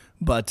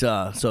 But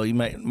so you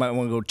might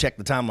want to go check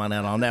the timeline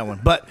out on that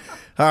one. But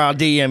or I'll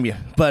DM you.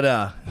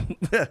 But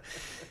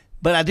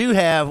but I do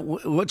have.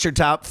 What's your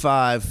top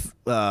 5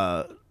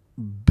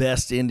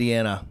 best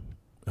Indiana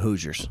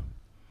Hoosiers?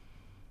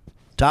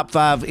 Top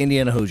 5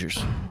 Indiana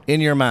Hoosiers in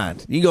your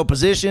mind. You can go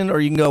position, or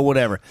you can go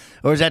whatever.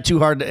 Or is that too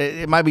hard?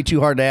 It might be too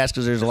hard to ask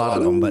because there's a lot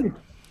of them. But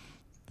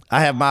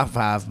I have my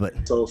 5.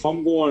 But so if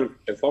I'm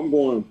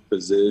going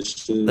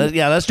position,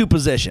 let's do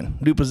position.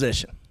 Do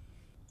position.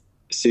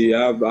 See,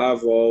 I've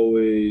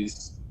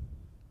always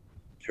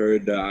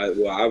heard that.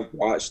 I've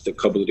watched a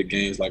couple of the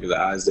games, like the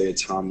Isaiah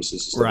Thomas and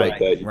stuff like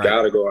that. You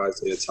gotta go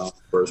Isaiah Thomas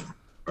first.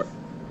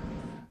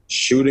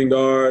 Shooting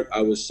guard,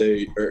 I would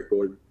say Eric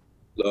Gordon.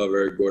 Love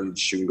Eric Gordon,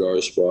 shooting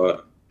guard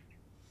spot.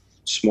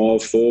 Small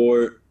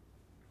forward,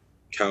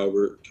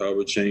 Calvert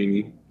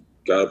Chaney.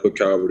 Gotta put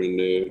Calvert in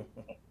there.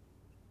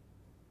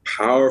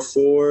 Power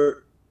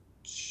forward,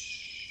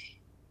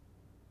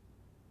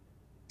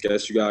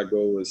 guess you gotta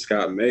go with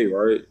Scott May,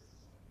 right?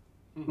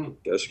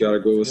 Guess you gotta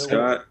go with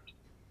Scott.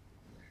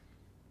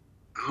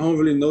 I don't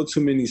really know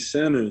too many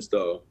centers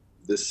though.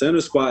 The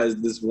center spot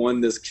is this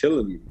one that's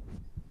killing me.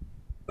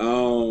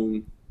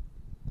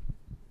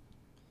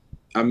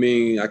 I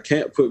mean, I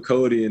can't put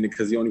Cody in it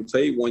because he only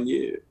played 1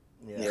 year.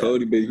 Yeah.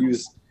 Cody, but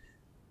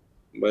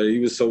he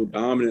was so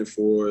dominant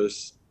for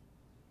us.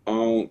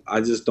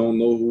 I just don't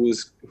know who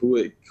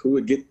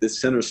would get the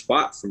center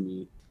spot for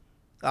me.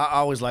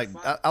 I like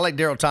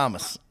Daryl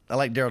Thomas. I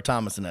like Daryl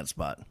Thomas in that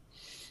spot.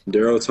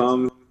 Daryl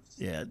Thomas.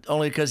 Yeah,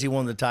 only because he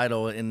won the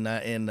title in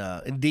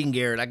Dean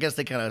Garrett. I guess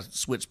they kind of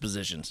switched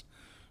positions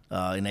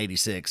in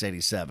 86,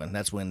 87.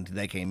 That's when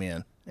they came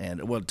in.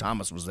 And,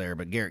 Thomas was there,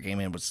 but Garrett came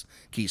in with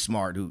Keith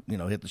Smart, who,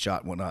 hit the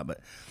shot and whatnot. But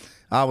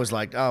I was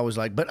like,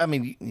 but I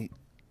mean,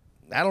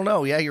 I don't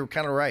know. Yeah, you're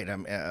kind of right.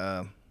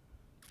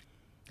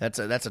 That's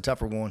a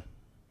tougher one.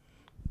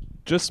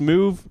 Just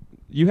move.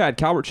 You had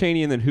Calbert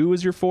Chaney, and then who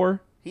was your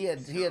 4? He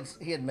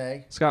had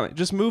May. Scott,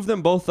 just move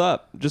them both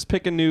up. Just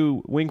pick a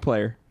new wing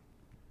player.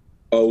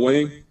 A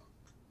wing?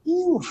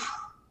 Ooh.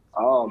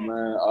 Oh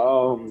man.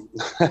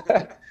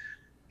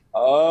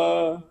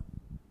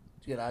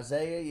 You got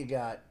Isaiah. You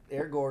got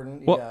Eric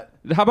Gordon.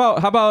 How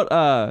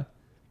about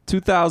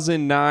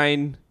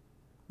 2009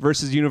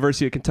 versus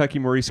University of Kentucky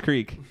Maurice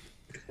Creek?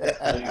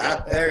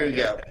 There you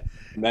go.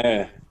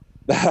 Man.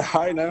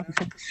 I know.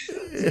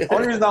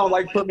 Only reason I don't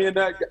like putting me in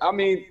that. I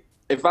mean,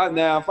 if I would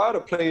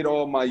have played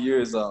all my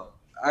years up,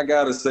 I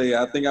gotta say,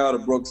 I think I would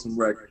have broke some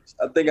records.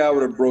 I think I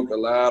would have broke a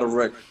lot of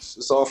records.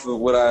 It's off of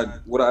what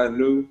I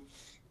knew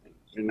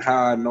and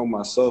how I know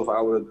myself. I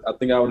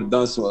think I would have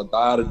done a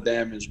lot of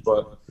damage,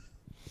 but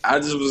I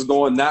just was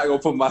not gonna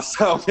put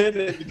myself in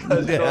it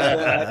because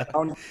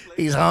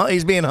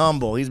he's being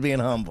humble. He's being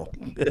humble.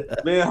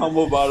 Being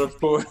humble about it, of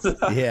course.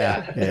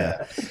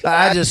 Yeah.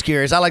 I'm just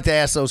curious. I like to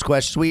ask those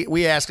questions.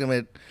 We ask them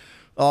at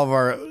all of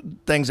our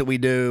things that we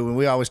do, and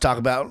we always talk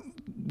about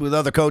with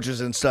other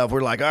coaches and stuff.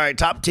 We're like, all right,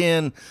 top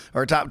 10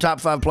 or top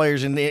 5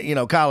 players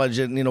in college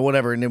and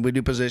whatever, and then we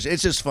do position.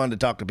 It's just fun to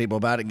talk to people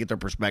about it and get their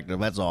perspective.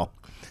 That's all.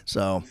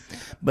 So,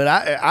 but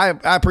I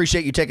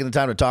appreciate you taking the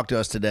time to talk to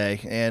us today,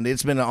 and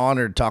it's been an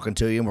honor talking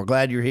to you. And we're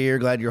glad you're here,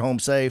 glad you're home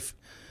safe,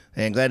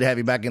 and glad to have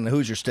you back in the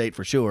Hoosier State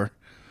for sure.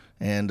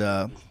 And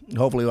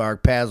hopefully our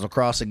paths will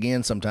cross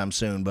again sometime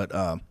soon. But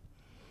I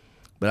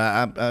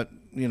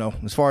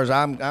as far as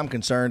I'm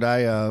concerned,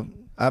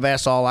 I've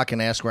asked all I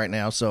can ask right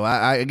now. So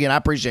I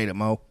appreciate it,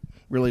 Mo.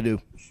 Really do.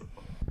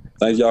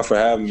 Thank y'all for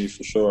having me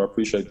for sure. I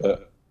appreciate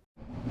that.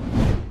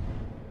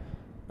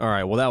 All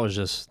right. Well,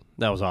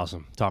 that was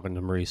awesome talking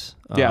to Maurice.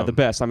 Yeah, the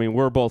best. I mean,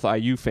 we're both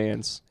IU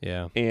fans.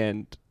 Yeah.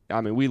 And I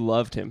mean, we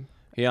loved him.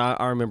 Yeah,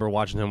 I remember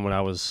watching him when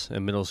I was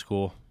in middle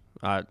school.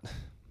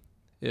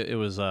 It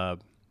was a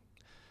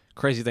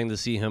crazy thing to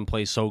see him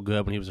play so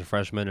good when he was a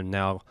freshman, and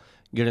now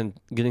getting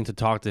to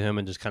talk to him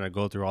and just kind of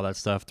go through all that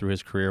stuff through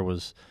his career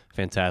was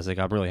fantastic.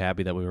 I'm really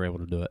happy that we were able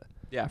to do it.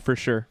 Yeah, for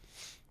sure.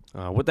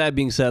 With that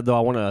being said, though,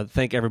 I want to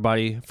thank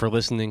everybody for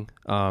listening.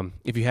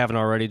 If you haven't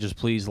already, just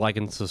please like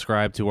and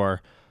subscribe to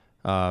our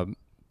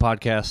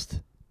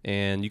podcast,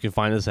 and you can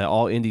find us at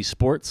All Indie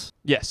Sports.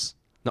 Yes.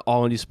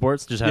 All Indie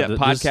Sports.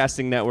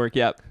 Podcasting network.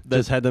 Yep.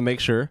 Just had to make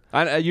sure.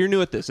 You're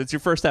new at this. It's your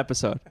first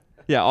episode.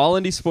 Yeah, All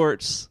Indie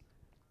Sports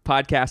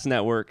Podcast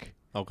Network.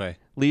 Okay.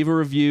 Leave a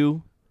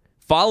review.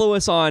 Follow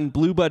us on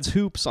Blue Buds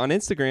Hoops on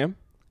Instagram.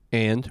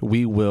 And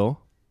we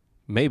will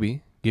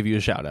maybe give you a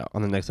shout out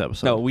on the next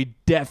episode. No, we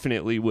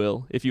definitely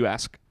will if you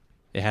ask.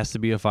 It has to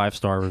be a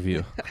 5-star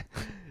review.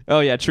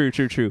 Oh, yeah,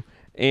 true.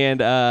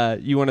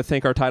 And you want to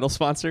thank our title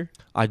sponsor?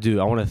 I do.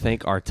 I want to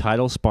thank our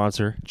title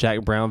sponsor,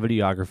 Jack Brown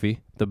Videography,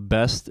 the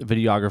best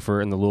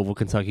videographer in the Louisville,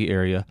 Kentucky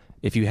area.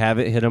 If you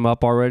haven't hit him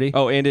up already.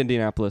 Oh, and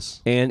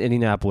Indianapolis.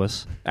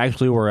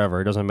 Actually,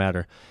 wherever. It doesn't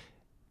matter.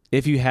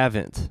 If you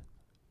haven't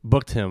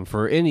booked him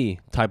for any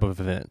type of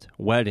event,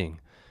 wedding.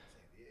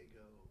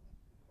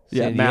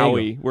 Yeah,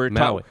 Maui. We're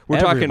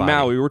talking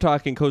Maui. We're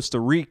talking Costa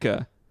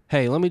Rica.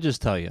 Hey, let me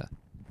just tell you.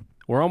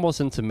 We're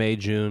almost into May,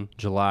 June,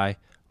 July,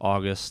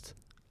 August.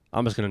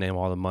 I'm just going to name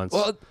all the months.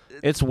 Well,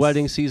 it's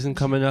wedding season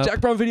coming up.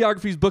 Jack Brown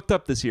Videography's booked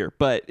up this year,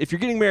 but if you're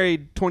getting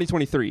married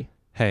 2023.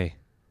 Hey,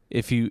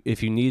 if you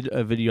need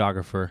a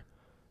videographer,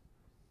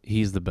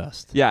 he's the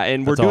best. Yeah,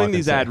 and we're doing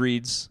these ad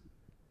reads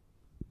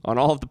on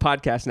all of the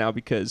podcasts now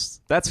because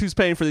that's who's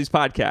paying for these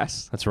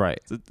podcasts. That's right.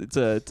 It's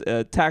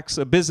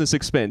a business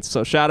expense.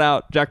 So shout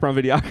out Jack Brown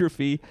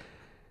Videography.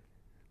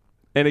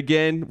 And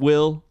again,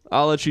 Will,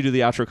 I'll let you do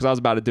the outro because I was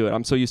about to do it.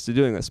 I'm so used to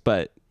doing this.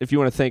 But if you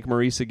want to thank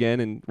Maurice again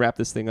and wrap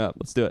this thing up,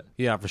 let's do it.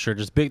 Yeah, for sure.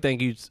 Just big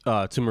thank you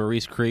to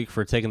Maurice Creek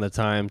for taking the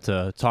time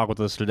to talk with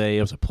us today.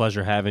 It was a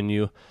pleasure having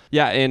you.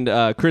 Yeah,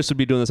 and Chris would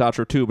be doing this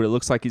outro too, but it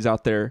looks like he's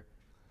out there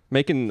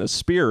making a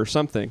spear or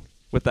something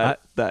with that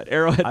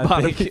arrowhead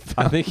bottom.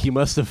 I think he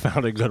must have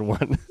found a good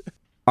one.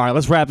 All right,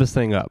 let's wrap this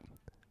thing up.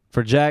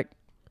 For Jack,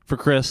 for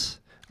Chris,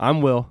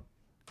 I'm Will.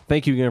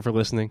 Thank you again for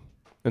listening.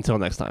 Until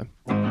next time.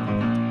 2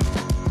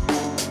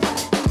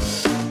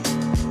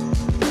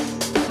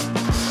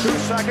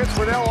 seconds.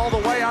 Fidel all the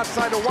way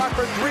outside to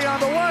Watford. 3 on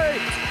the way.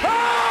 Oh!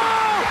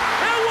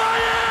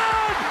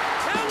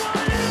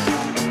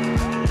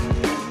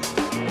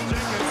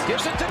 It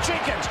gives it to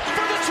Jenkins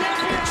for the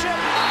championship.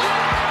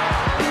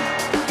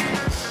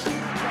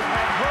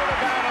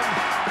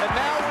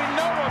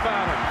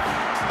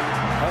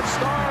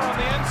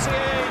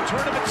 NCAA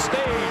tournament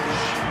stage.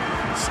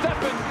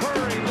 Stephen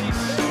Curry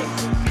leads